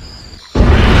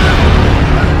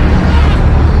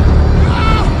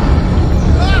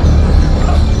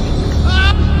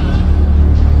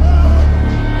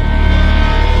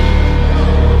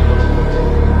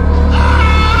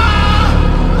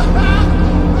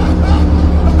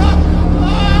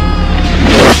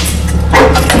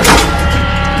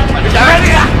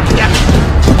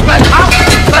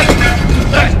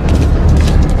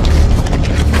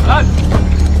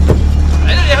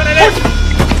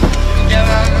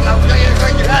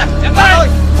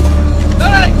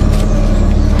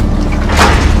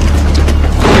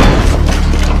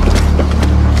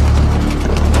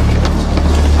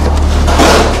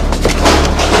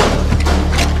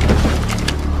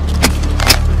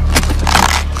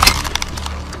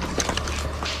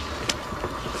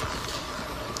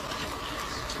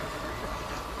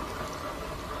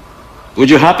 Would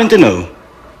you happen to know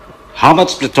how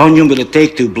much plutonium will it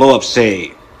take to blow up,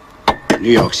 say,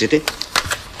 New York City?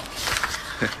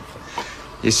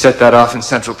 You set that off in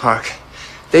Central Park.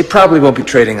 They probably won't be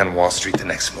trading on Wall Street the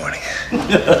next morning.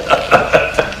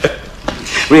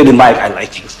 Really, Mike, I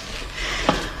like you.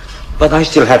 But I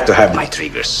still have to have my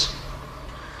triggers.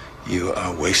 You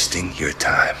are wasting your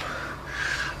time.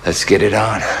 Let's get it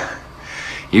on.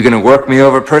 You gonna work me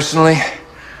over personally?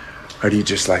 Or do you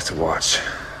just like to watch?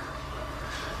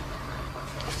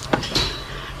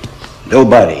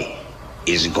 Nobody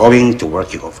is going to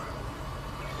work you over.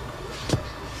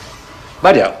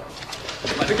 Maria.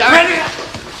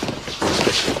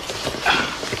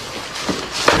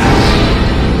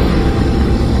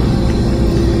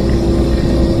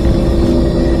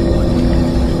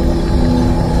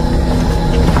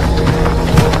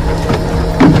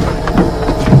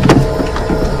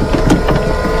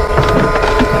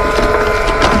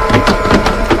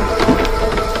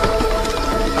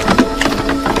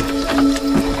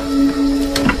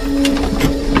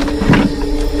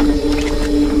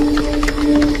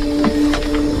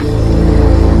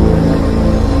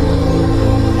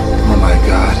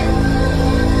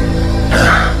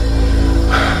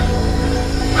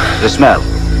 smell.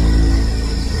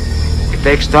 It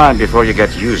takes time before you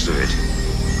get used to it.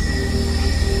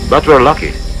 But we're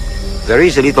lucky. There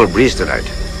is a little breeze tonight.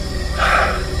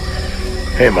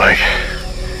 Hey, Mike.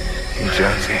 Hey,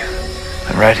 Jonesy.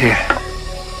 I'm right here.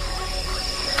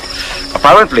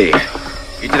 Apparently,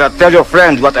 you did not tell your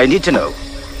friend what I need to know.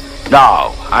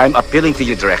 Now, I'm appealing to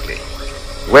you directly.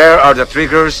 Where are the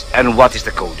triggers and what is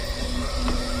the code?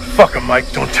 Fuck him,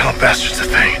 Mike. Don't tell him bastards a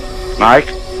thing.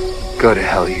 Mike? Go to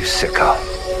hell, you sicko.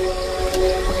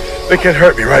 They can't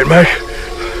hurt me, right, Mike?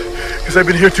 Because I've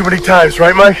been here too many times,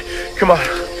 right, Mike? Come on.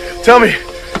 Tell me.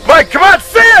 Mike, come on,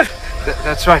 say it!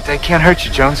 That's right. They can't hurt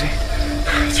you, Jonesy.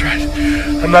 That's right.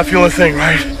 I'm not feeling a thing,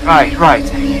 right? Right.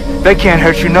 They can't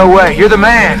hurt you, no way. You're the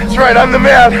man. That's right, I'm the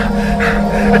man.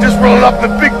 I just roll it up in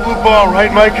the big blue ball,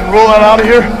 right, Mike? And roll on out of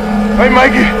here. Right,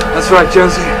 Mikey? That's right,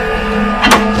 Jonesy.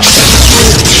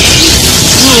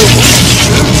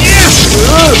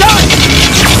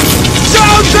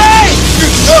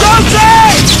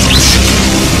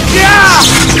 Yeah!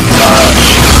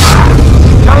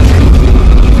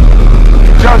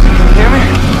 Jonesy, can you hear me?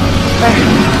 Hey.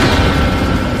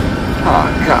 Oh,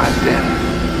 God damn it.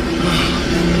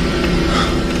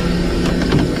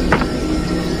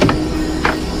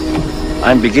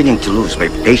 I'm beginning to lose my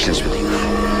patience with you.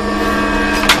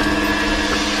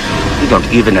 You don't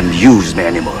even amuse me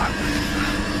anymore.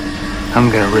 I'm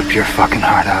gonna rip your fucking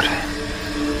heart out.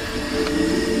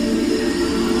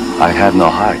 I have no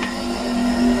heart.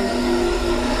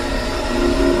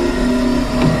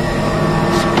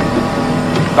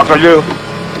 Dr. Liu,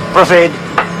 proceed.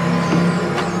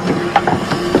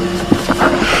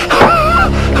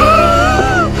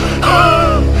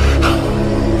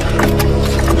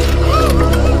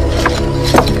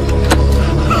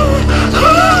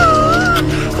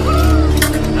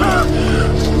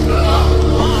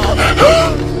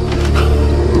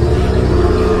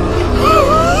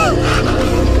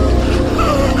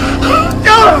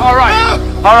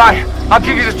 All right, I'll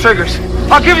give you the triggers.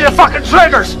 I'll give you the fucking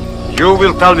triggers! You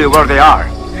will tell me where they are,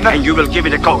 and you will give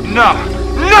me the code. No!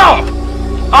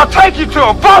 I'll take you to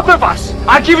them, both of us!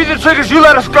 I'll give you the triggers, you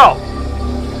let us go!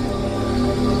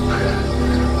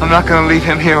 I'm not gonna leave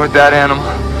him here with that animal.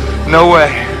 No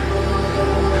way.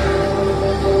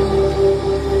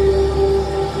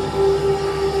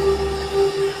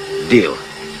 Deal.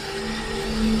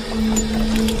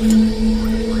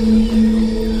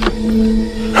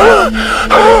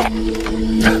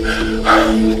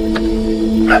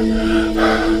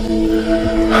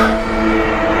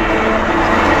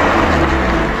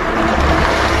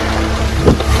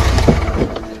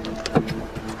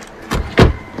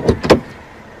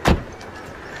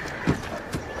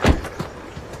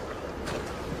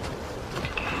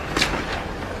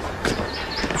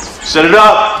 Set it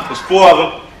up. There's 4 of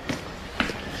them.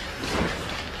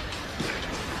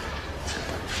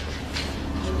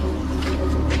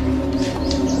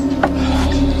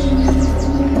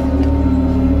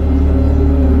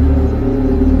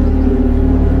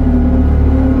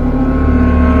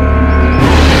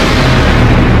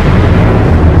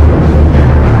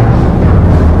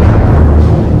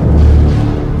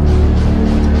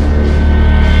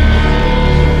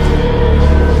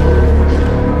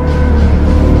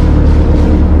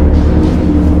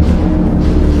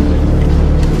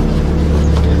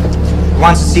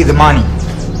 Wants to see the money.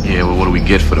 Yeah, well, what do we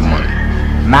get for the money?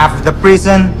 Map of the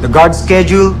prison, the guard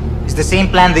schedule. It's the same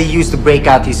plan they used to break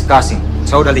out his cousin.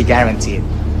 Totally guaranteed.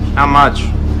 How much?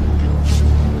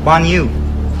 Banyu.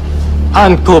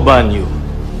 Uncle Banyu.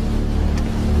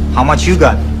 How much you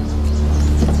got?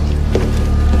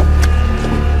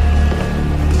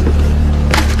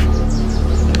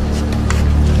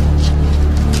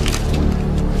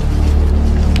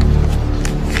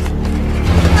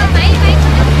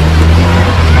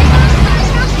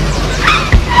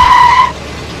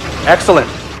 Excellent.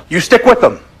 You stick with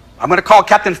them. I'm going to call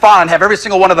Captain Fawn and have every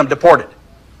single one of them deported.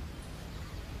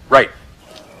 Right.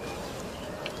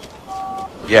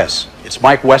 Yes, it's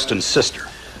Mike Weston's sister.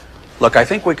 Look, I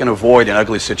think we can avoid an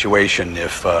ugly situation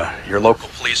if your local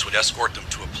police would escort them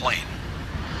to a plane.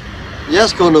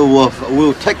 Yes, Colonel Wolf.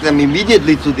 We'll take them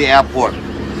immediately to the airport.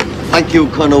 Thank you,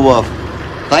 Colonel Wolf.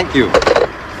 Thank you.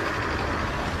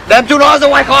 Đem chúng nó ra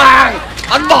ngoài kho hàng.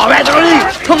 Hắn bỏ mẹ cho nó đi.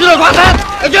 Không cho được quan sát.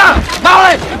 Được chưa? Mau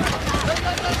lên.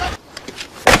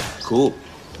 Cool.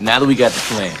 Now that we got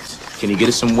the plans, can you get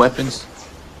us some weapons?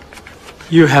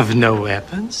 You have no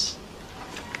weapons?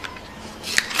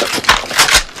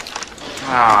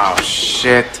 Oh,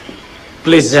 shit.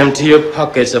 Please empty your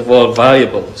pockets of all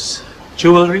valuables.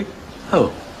 Jewelry?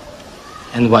 Oh.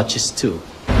 And watches too.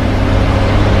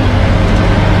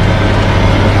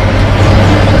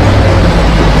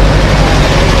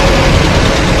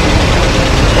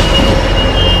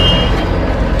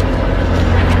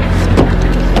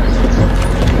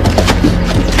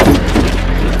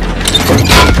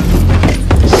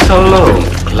 So long,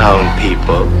 clown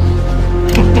people.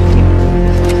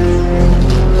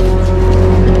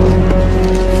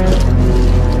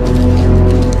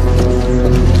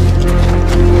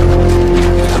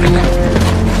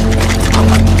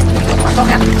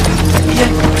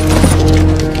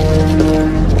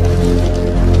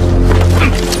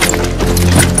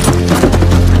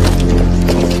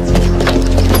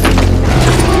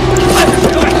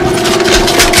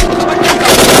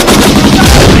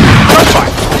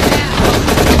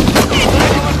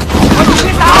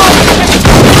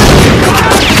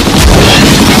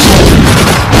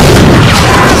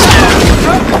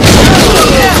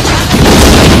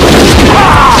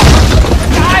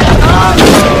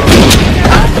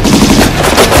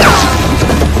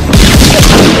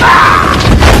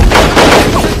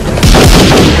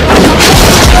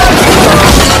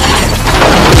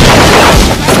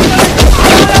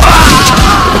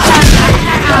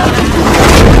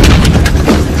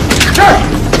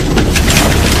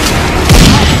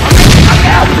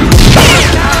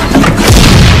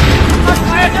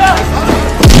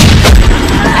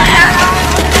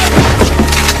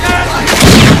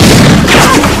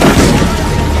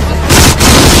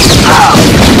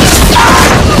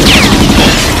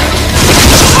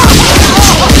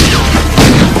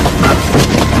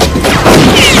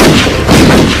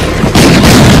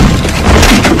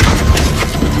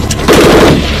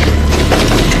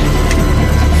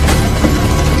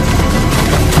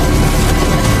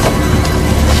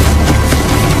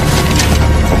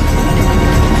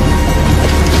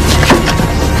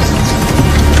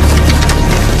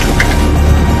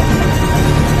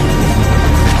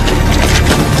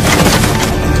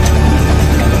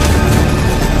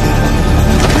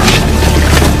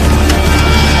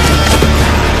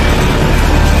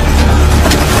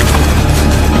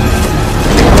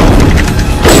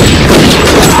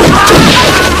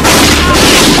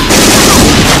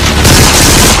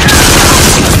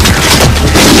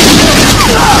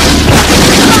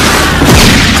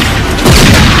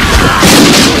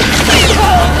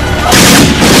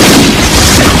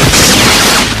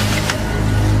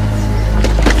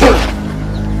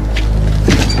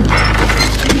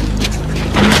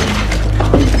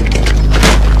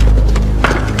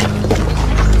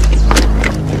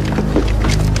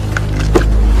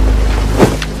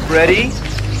 Ready?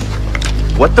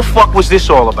 What the fuck was this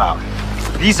all about?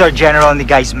 These are General and the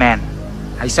guy's men.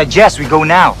 I suggest we go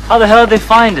now. How the hell did they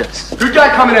find us? Good guy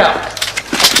coming out.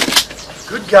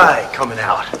 Good guy coming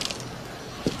out.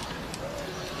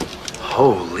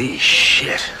 Holy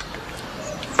shit.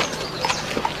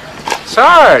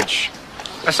 Sarge!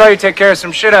 I saw you take care of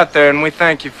some shit out there, and we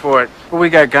thank you for it. But we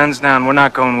got guns now, and we're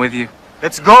not going with you.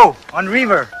 Let's go, on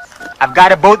river. I've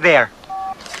got a boat there.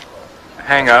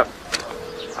 Hang up.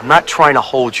 I'm not trying to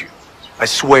hold you. I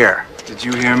swear. Did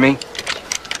you hear me?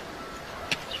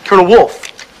 Colonel Wolf,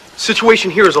 the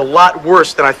situation here is a lot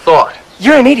worse than I thought.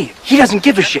 You're an idiot. He doesn't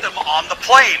give a shit. Them on the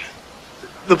plane.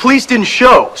 The police didn't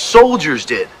show. Soldiers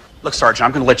did. Look, Sergeant,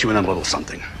 I'm going to let you in on a little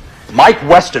something. Mike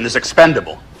Weston is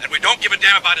expendable. And we don't give a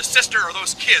damn about his sister or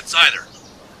those kids either.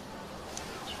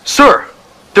 Sir,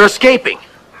 they're escaping.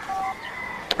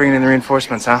 Bringing in the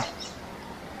reinforcements, huh?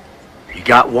 You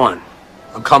got one.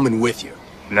 I'm coming with you.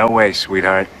 No way,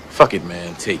 sweetheart. Fuck it,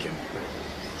 man. Take him.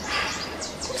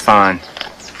 Fine.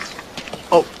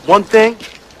 Oh, one thing.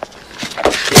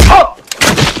 Oh!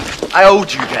 I owed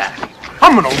you that.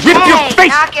 I'm gonna rip your face! Hey,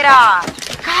 knock it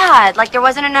off. God, like there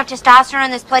wasn't enough testosterone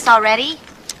in this place already?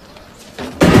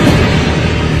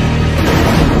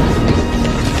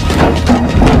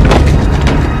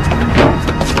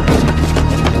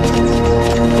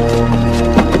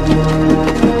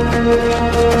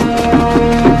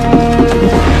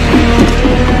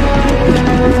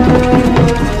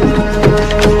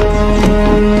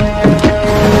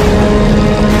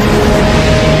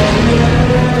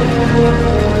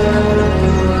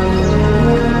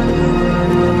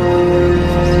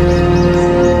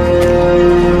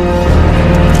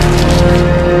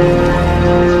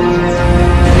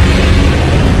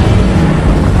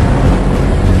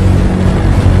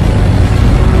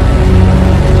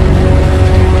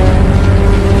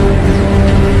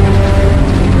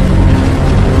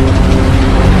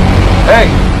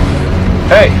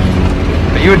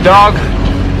 You a dog?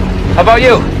 How about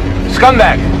you?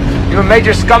 Scumbag. You a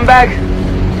major scumbag?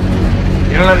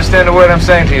 You don't understand a word I'm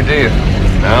saying to you, do you?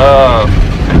 No.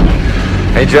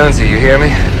 Hey, Jonesy, you hear me?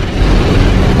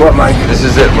 What, Mike? This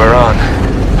is it. We're on.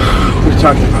 What are you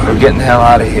talking about? We're getting the hell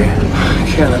out of here.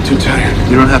 I can't. I'm too tired.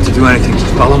 You don't have to do anything.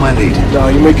 Just follow my lead. No,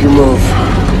 you make your move.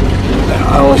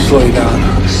 I'll only slow you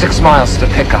down. 6 miles to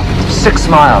pick up. 6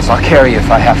 miles. I'll carry you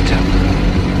if I have to.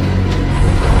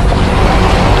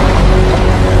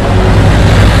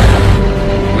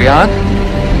 We on?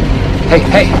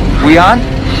 Hey, we on?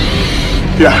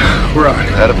 Yeah, we're on.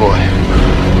 Attaboy.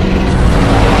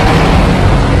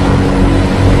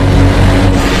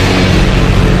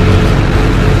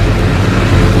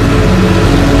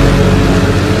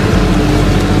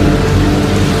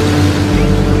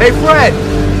 Hey, Fred!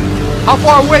 How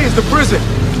far away is the prison?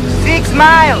 6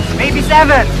 miles, maybe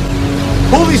 7.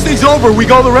 Pull these things over, we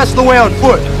go the rest of the way on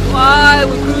foot. Why?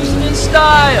 We're cruising in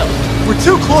style. We're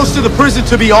too close to the prison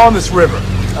to be on this river.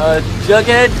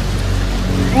 Jughead?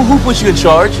 Who put you in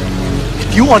charge?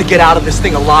 If you want to get out of this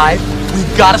thing alive,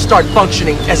 we've got to start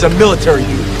functioning as a military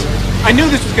unit. I knew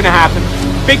this was gonna happen.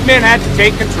 Big man had to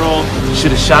take control.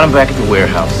 Should have shot him back at the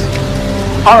warehouse.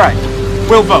 All right,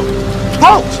 we'll vote.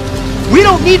 Vote! We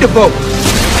don't need to vote.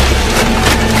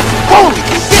 Holy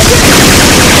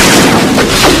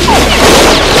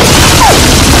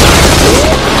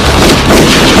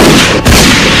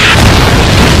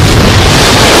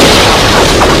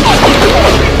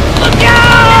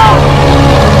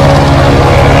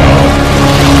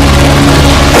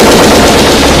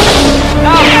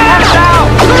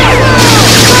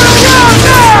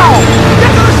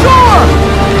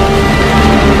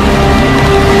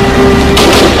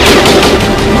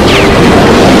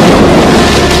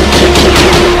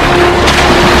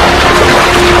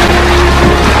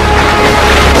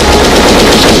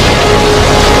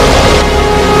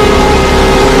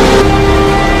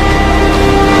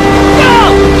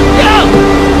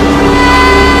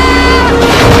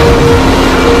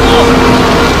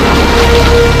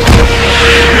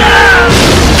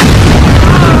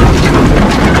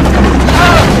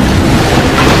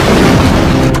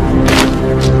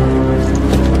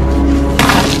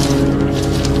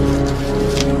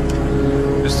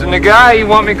The guy, you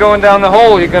want me going down the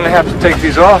hole, you're gonna have to take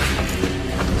these off.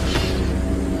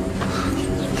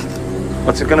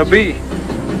 What's it gonna be?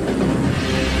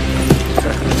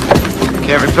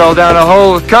 Can't rappel down a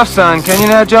hole with cuffs on, can you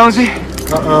now, Jonesy?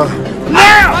 Now!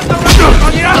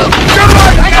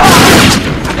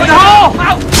 In the hole!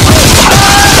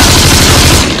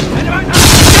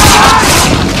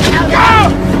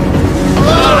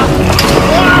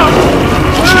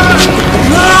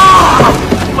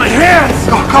 My hands!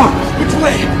 Go! Which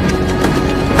way?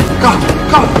 Go!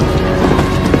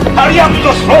 Hurry up,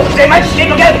 those ropes! They might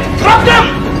shake again! Drop them!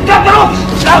 Drop the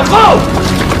ropes! Now go!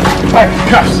 Hey,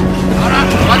 cuffs!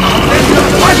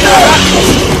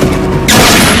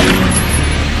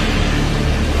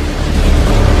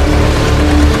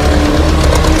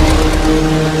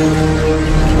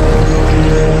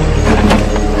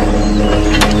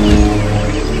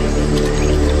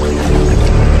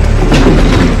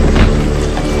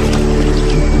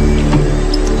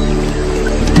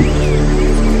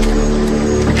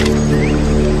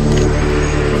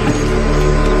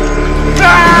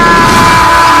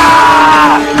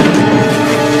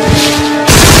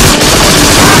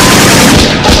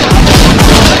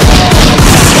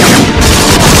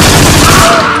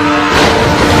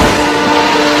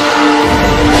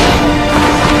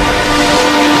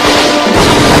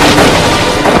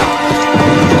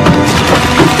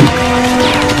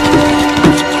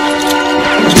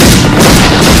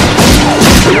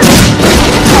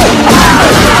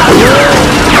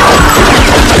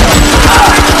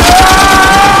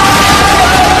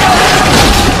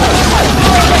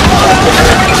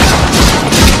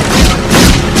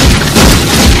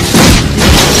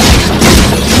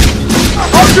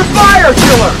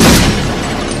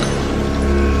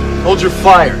 Hold your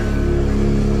fire.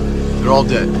 They're all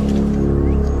dead.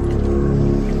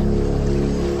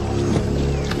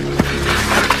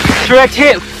 Direct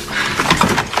hit.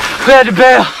 We had to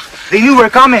bail. They knew we were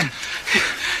coming.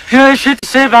 You know the shit to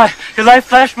say about your life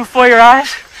flashed before your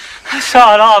eyes? I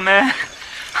saw it all, man.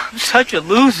 I'm such a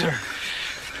loser.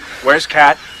 Where's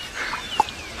Kat?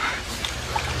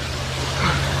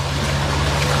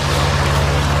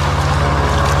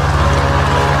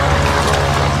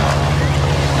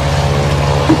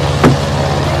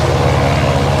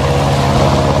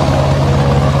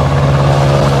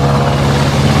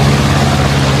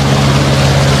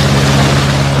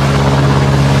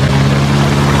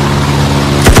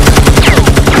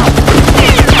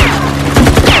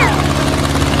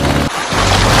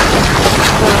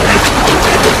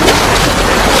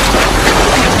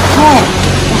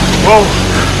 Whoa!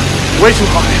 Way too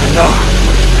high. No.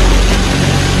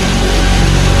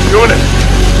 Doing it.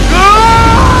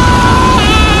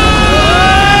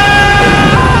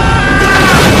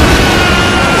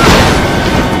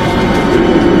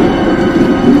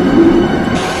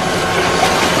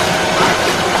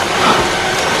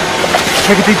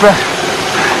 Take a deep breath.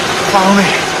 Follow me.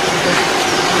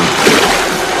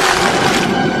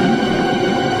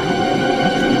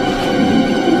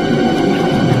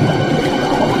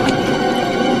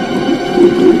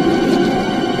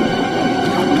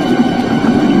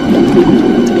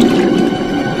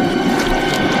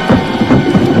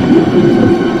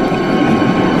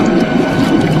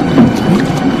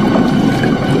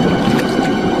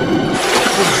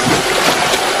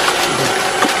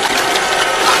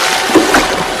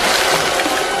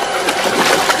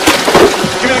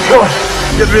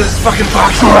 Get rid of this fucking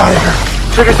box. We're out of here.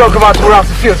 Triggers don't come out till we're off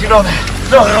the field. You know that?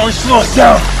 No, they only slow us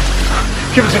down.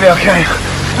 Give it to me, okay?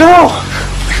 No!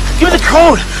 Give me the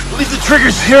code. Leave the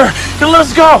triggers here and let us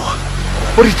go.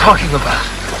 What are you talking about?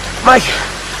 Mike,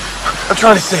 I'm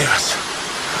trying to save us.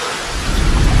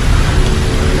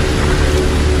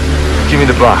 Give me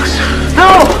the box.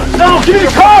 No! No! Give me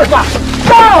the card! Box!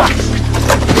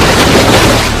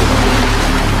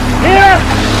 Here!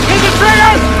 Here's the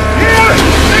triggers! Here!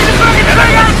 Here's the fucking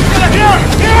triggers! Here!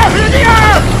 Here! Here they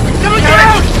are! Come on, get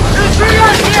out! Here's the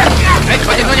triggers! Here! Hey,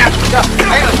 vaya, doña!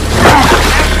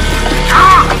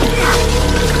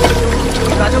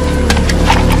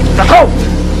 The code!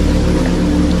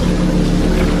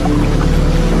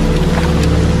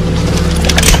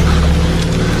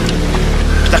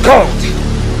 The code!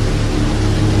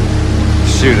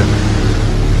 Shoot him.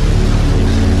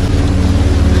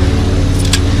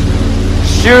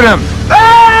 Shoot him!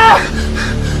 Ah!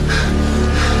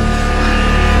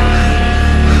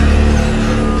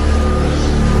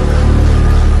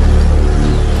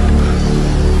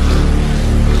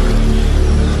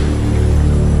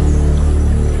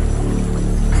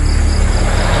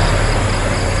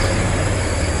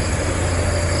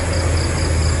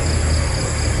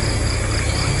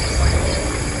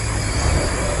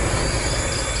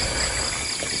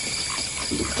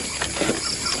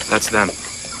 That's them.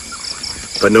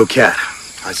 But no cat.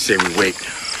 I say we wait.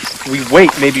 We wait,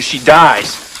 maybe she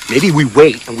dies. Maybe we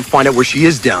wait and we find out where she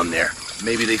is down there.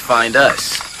 Maybe they find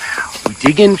us. We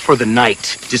dig in for the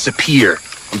night, disappear.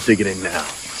 I'm digging in now.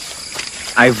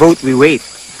 I vote we wait.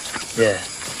 Yeah.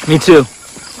 Me too.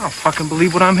 I don't fucking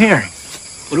believe what I'm hearing.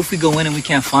 What if we go in and we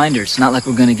can't find her? It's not like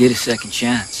we're gonna get a second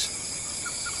chance.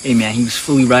 Hey, man, he was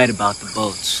fully right about the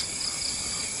boats.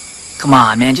 Come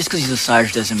on, man, just because he's a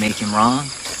Sarge doesn't make him wrong.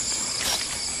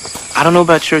 I don't know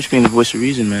about church being the voice of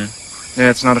reason, man. Yeah,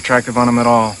 it's not attractive on him at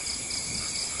all.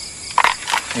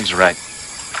 He's right.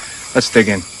 Let's dig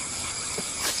in.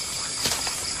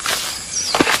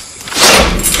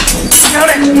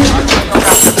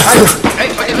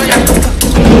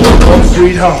 Home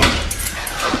sweet home.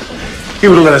 He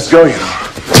would have let us go, you know.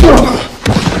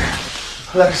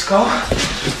 Let us go?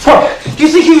 What? Do you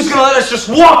think he was gonna let us just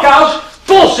walk out?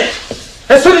 Bullshit!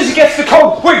 As soon as he gets the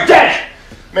code, we're dead!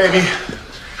 Maybe.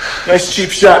 Nice cheap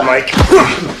shot, Mike.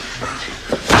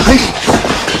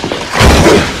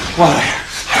 Why?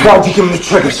 Why'd you give him the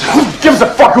triggers? Who gives a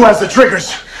fuck who has the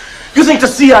triggers? You think the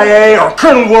CIA or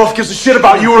Colonel Wolf gives a shit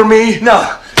about you or me?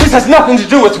 No, this has nothing to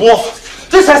do with Wolf.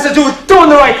 This has to do with doing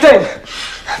the right thing.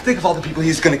 Think of all the people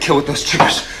he's gonna kill with those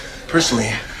triggers.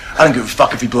 Personally, I don't give a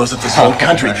fuck if he blows up this whole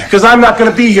country, because I'm not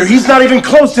gonna be here. He's not even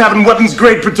close to having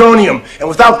weapons-grade plutonium. And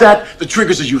without that, the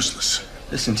triggers are useless.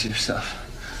 Listen to yourself.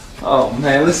 Oh,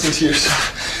 man, listen to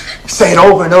yourself. Say it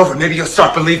over and over, maybe you'll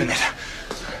start believing it.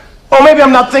 Or maybe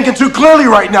I'm not thinking too clearly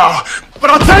right now.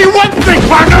 But I'll tell you one thing,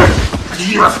 partner!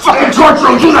 You're a fucking torture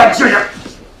room, do that to you!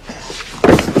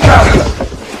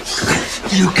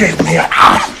 You gave me a...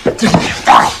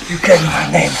 You gave me my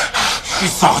name. You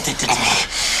saw what they did to me.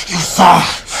 You saw.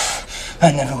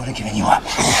 I never would have given you up.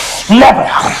 Never!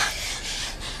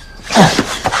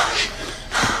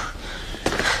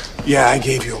 Yeah, I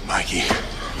gave you up, Mikey.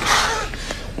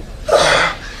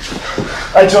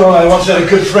 I told him I once had a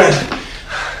good friend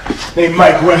named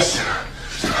Mike Weston.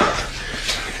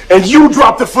 And you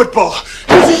dropped the football.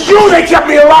 Because of you they kept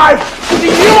me alive. Because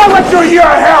of you I went through a year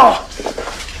of hell.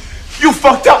 You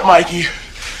fucked up, Mikey.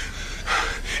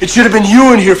 It should have been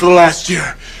you in here for the last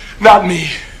year, not me.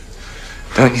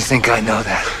 Don't you think I know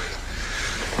that?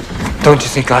 Don't you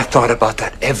think I thought about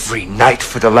that every night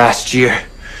for the last year?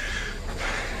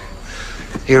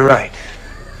 You're right.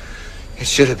 It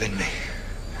should have been me.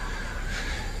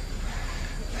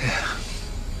 Yeah.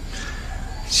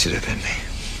 It should have been me.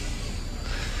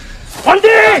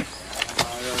 Wendy!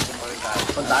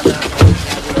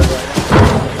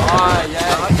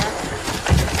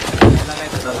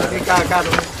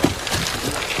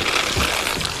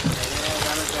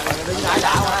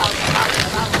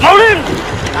 Load in!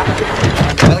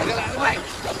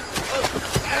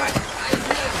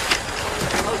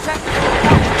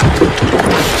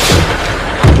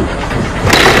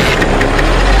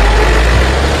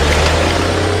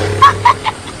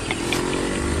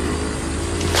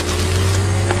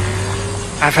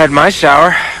 I've had my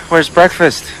shower. Where's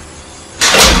breakfast?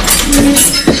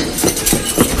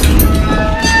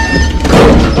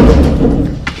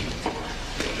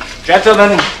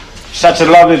 Gentlemen, such a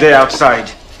lovely day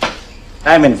outside.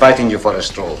 I'm inviting you for a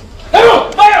stroll.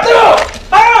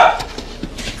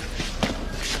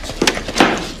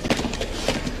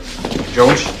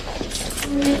 Jones?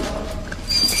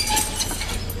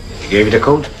 gave you the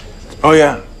code? Oh,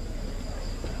 yeah.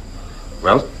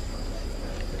 Well?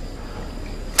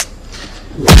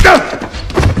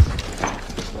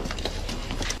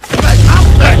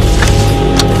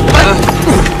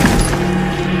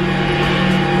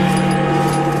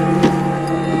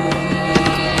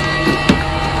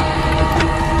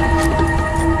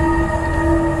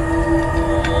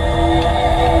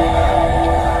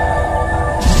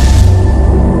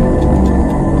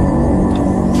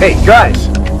 Hey, guys!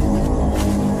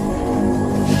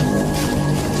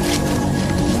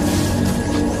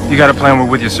 You got a plan, we're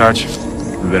with you, Sarge.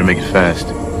 We better make it fast.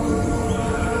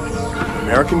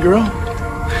 American girl?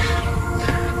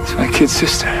 It's my kid's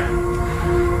sister.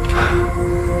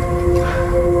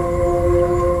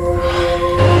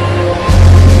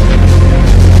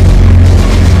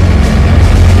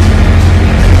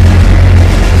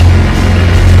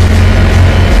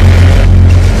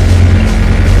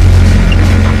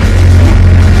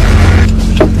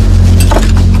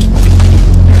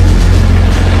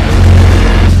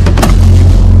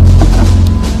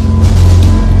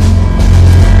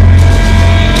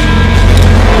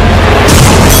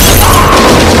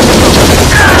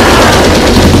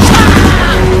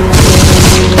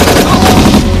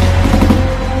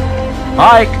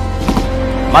 Mike,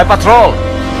 my patrol.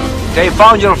 They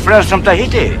found your friends from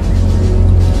Tahiti.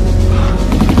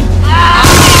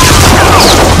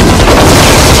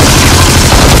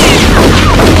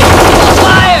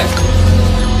 Fire!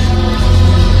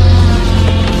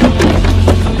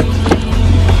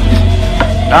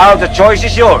 Now the choice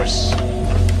is yours.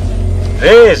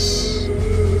 This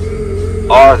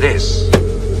or this.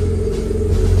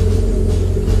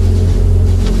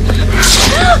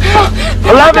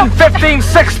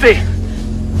 11-15-60.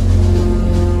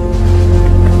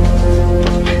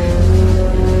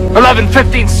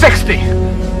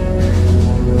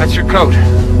 11-15-60. That's your code.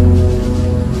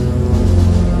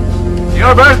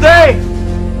 Your birthday?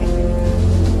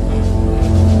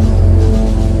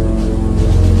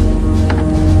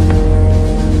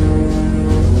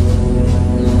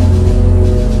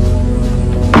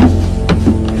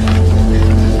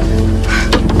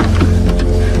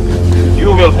 You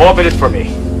will open it for me.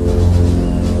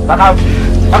 Back out.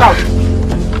 Back out.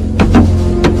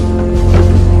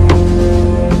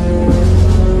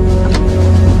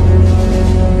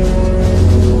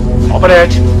 Open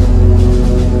it.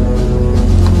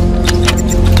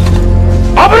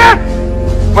 Open it!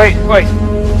 Wait.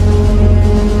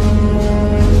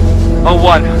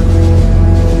 01.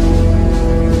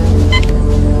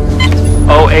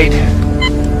 08.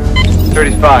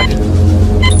 35.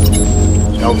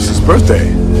 Elvis's birthday.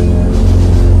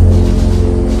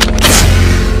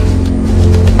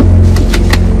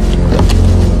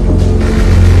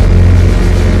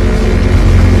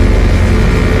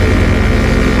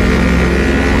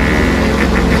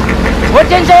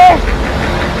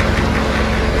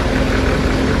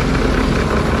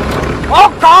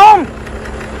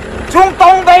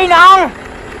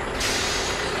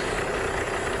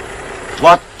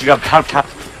 What you have done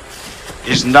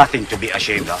is nothing to be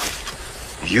ashamed of.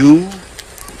 You,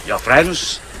 your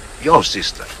friends, your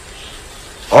sister,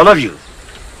 all of you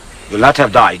will not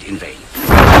have died in vain.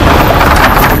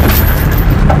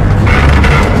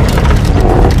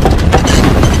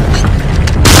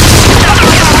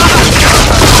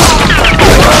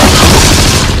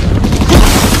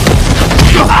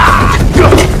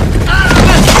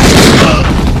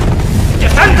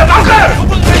 Defend the bunker!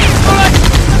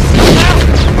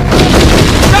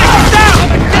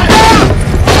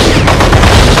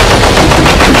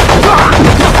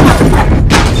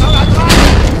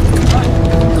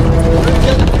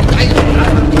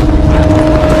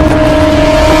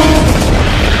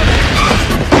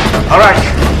 All right,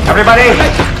 everybody,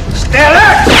 stay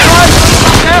alert!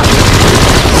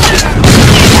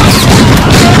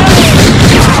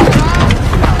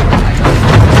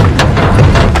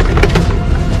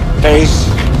 Base,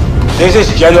 this is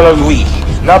General Louis.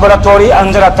 Laboratory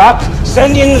under attack.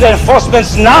 Send in the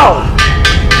reinforcements now!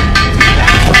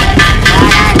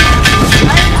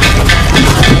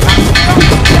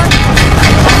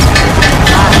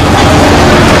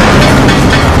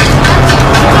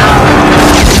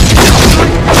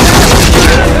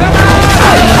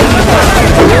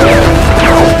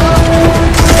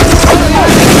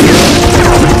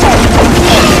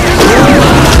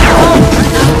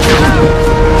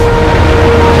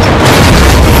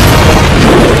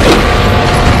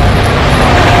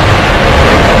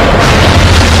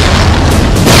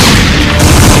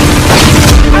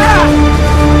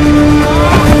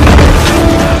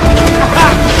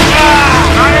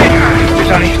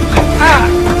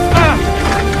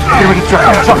 Give me the truck.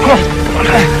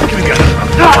 Give me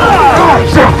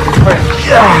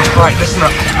right, listen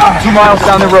up. 2 miles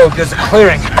down the road, there's a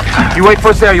clearing. You wait for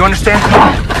us there, you understand?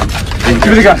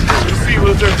 Give me the gun. See you,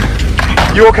 Luther.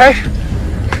 You okay?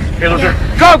 Hey, Luther.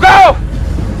 Go, go!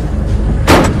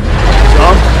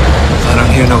 Tom? I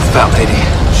don't hear no fat lady.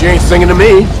 She ain't singing to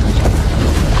me.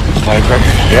 Firecracker?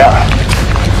 Yeah.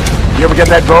 You ever get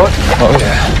that bullet? Oh,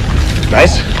 yeah.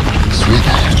 Nice?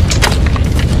 Sweet.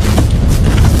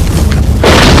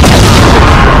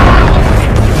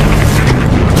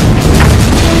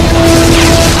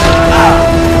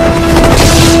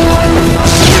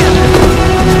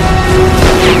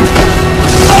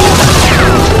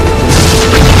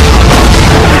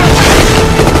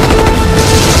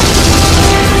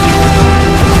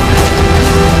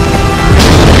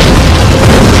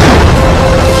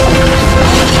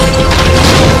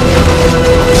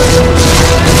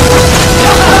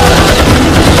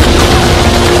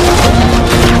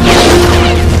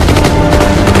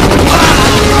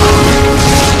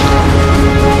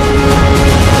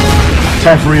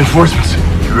 Time for reinforcements.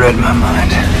 You read my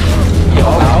mind.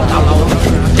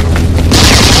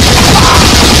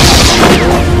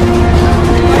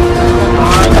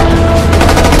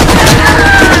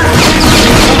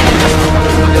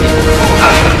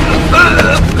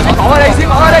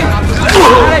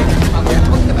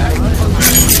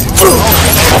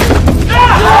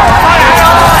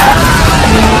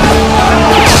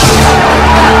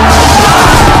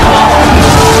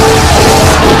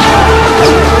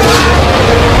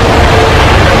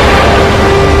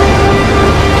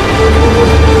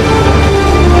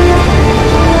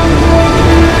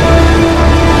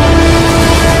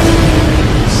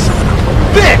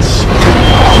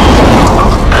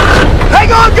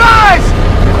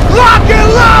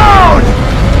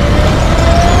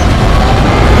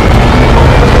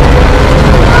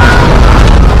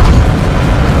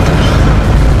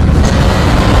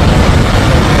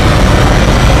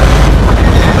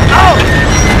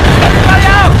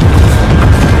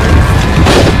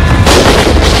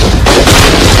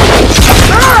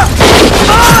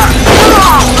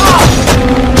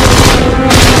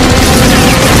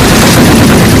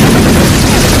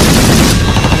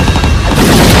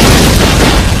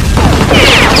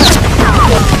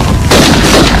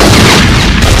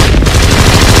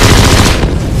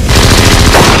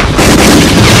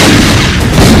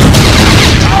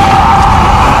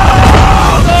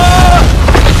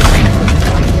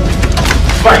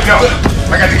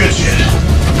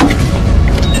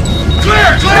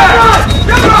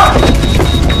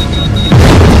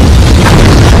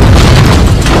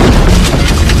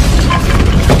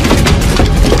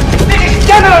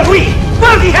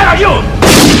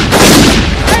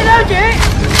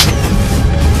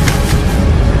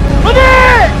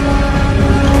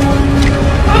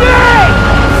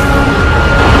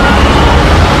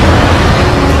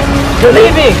 They're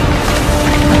leaving!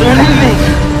 They're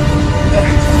leaving!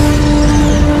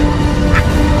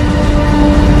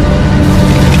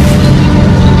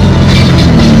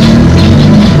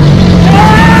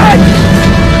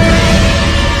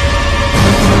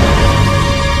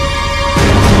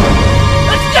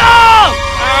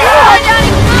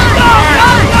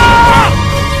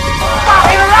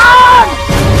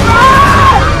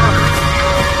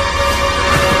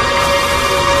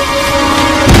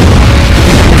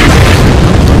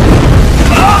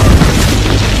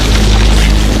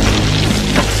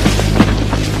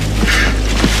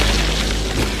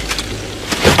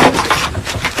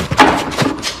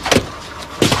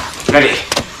 Ready.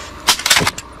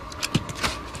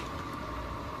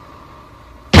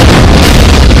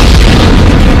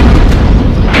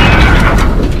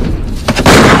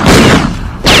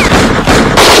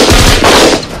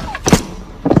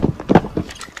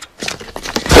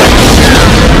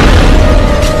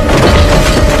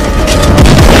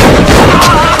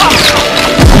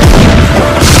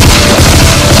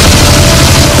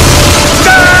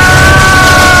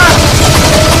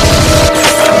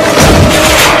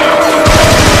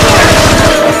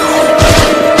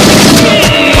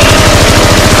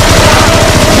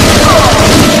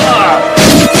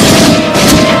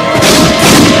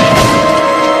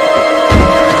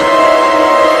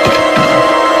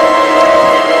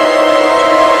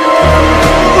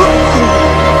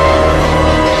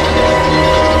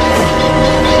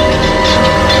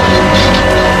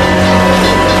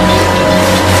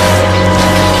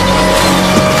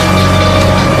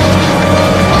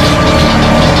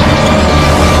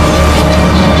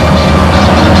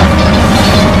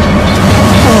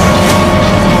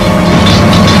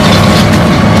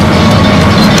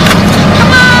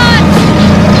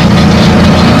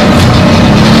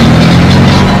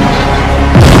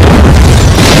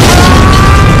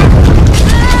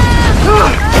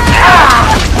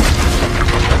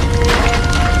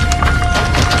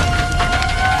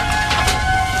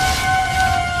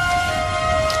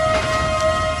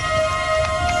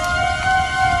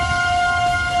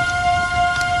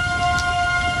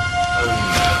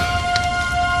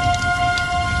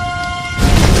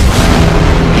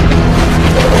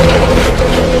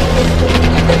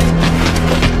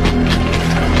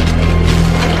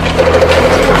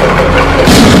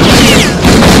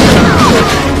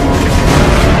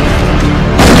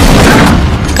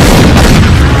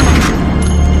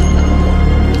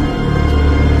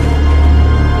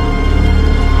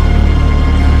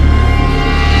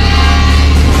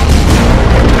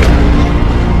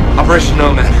 Operation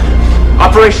Nomad.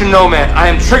 Operation Nomad. I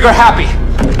am trigger happy.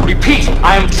 Repeat,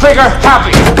 I am trigger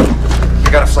happy.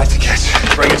 I got a flight to catch.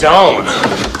 Bring it on.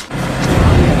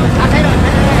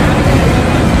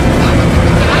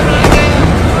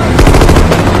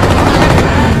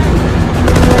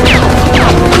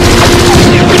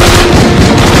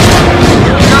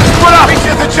 Split up! He's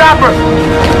at the chopper!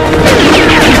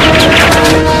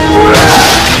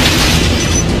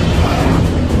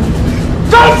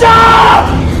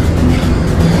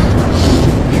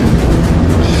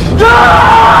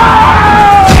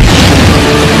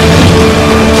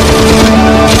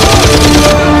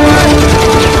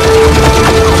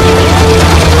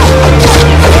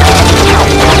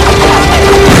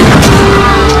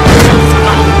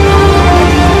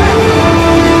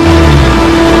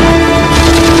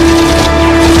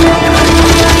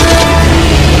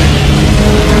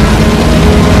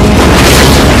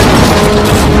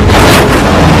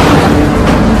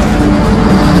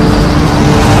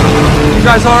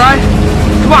 You guys all right?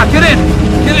 Come on, get in!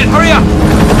 Get in, hurry up!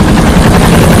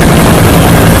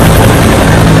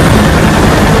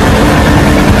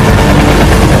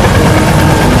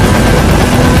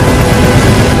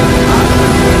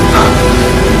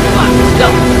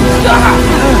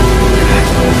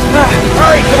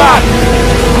 Hurry, come on!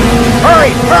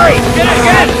 Hurry, hurry! Get in,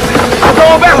 get in! I'm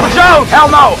going back with Jones! Hell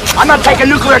no! I'm not taking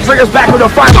nuclear triggers back with a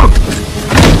fire!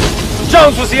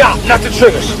 Jones was the op, not the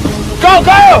triggers. Go,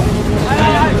 go!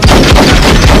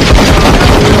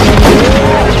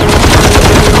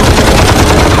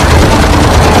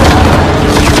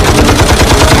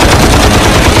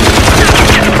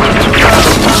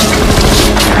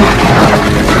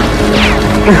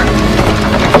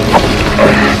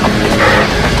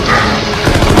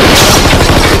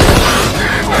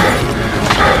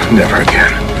 Never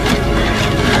again.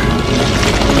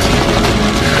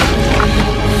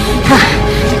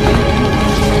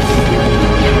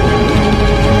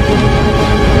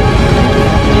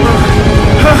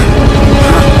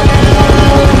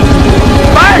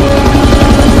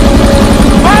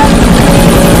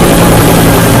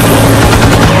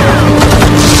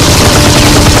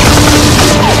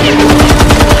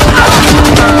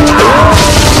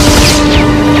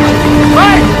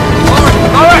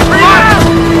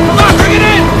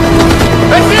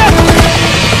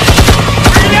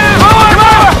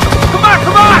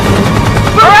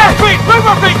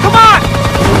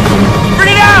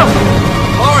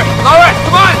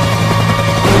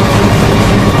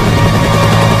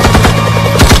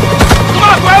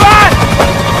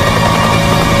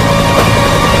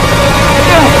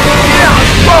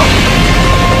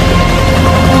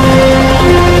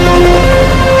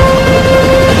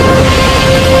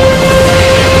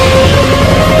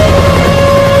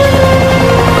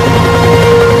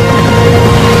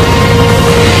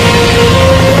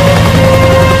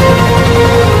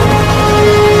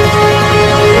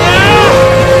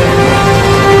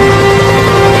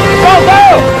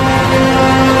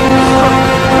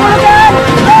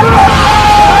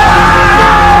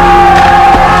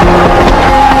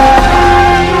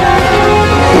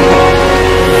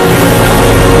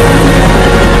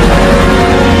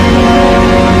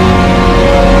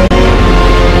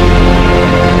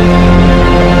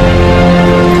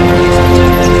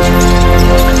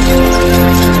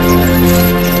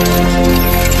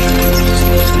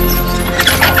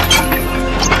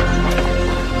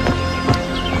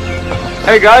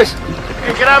 Hey guys.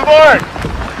 Hey, get on board.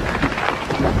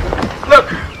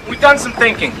 Look, we've done some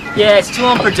thinking. Yeah, it's too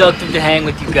unproductive to hang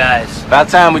with you guys. About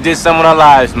time we did something with our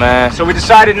lives, man. So we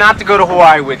decided not to go to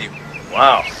Hawaii with you.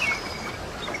 Wow.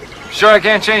 Sure I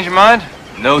can't change your mind?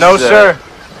 No, sir.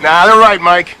 Nah, they're right,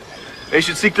 Mike. They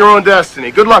should seek their own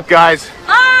destiny. Good luck, guys.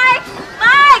 Mike!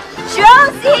 Mike!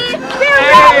 Josie!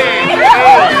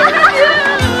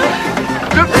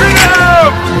 To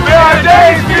freedom! May our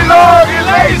days be long and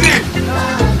lazy!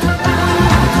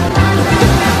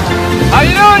 How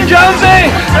you doing,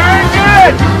 Jonesy? Very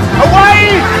good!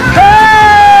 Hawaii!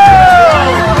 Hell!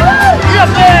 Get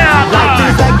there! Life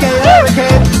is like a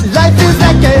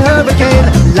hurricane.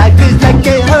 Life is like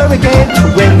a hurricane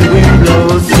when the wind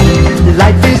blows.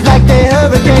 Life is like a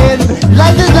hurricane.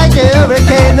 Life is like a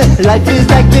hurricane. Life is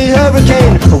like a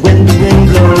hurricane when the wind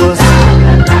blows.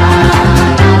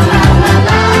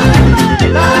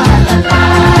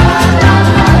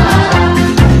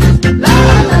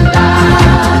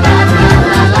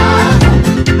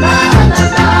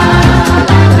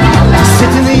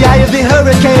 Sit in the eye of the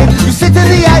hurricane. You sit in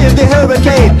the eye of the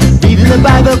hurricane. Reading the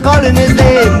Bible, calling his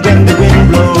name when the wind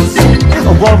blows.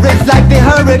 A war is like the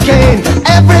hurricane.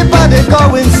 Everybody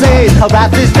go insane. A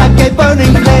wrath is like a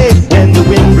burning flame when the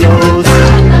wind blows.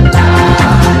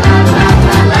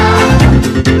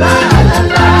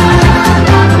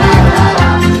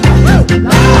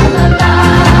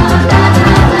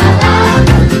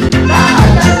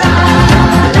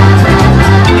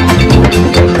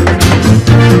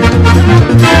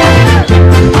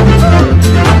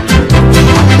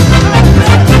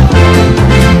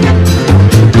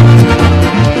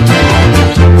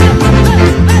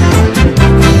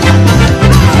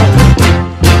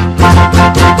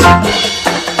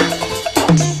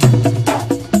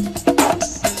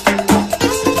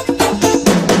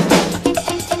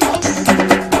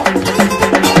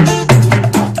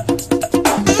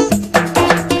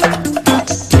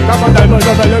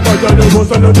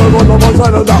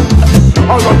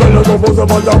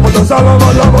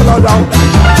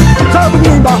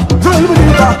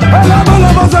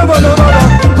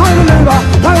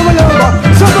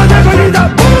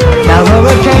 Now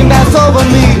hurricane that's over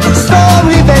me,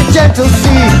 stormy, then gentle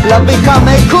sea. Love become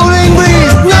a cooling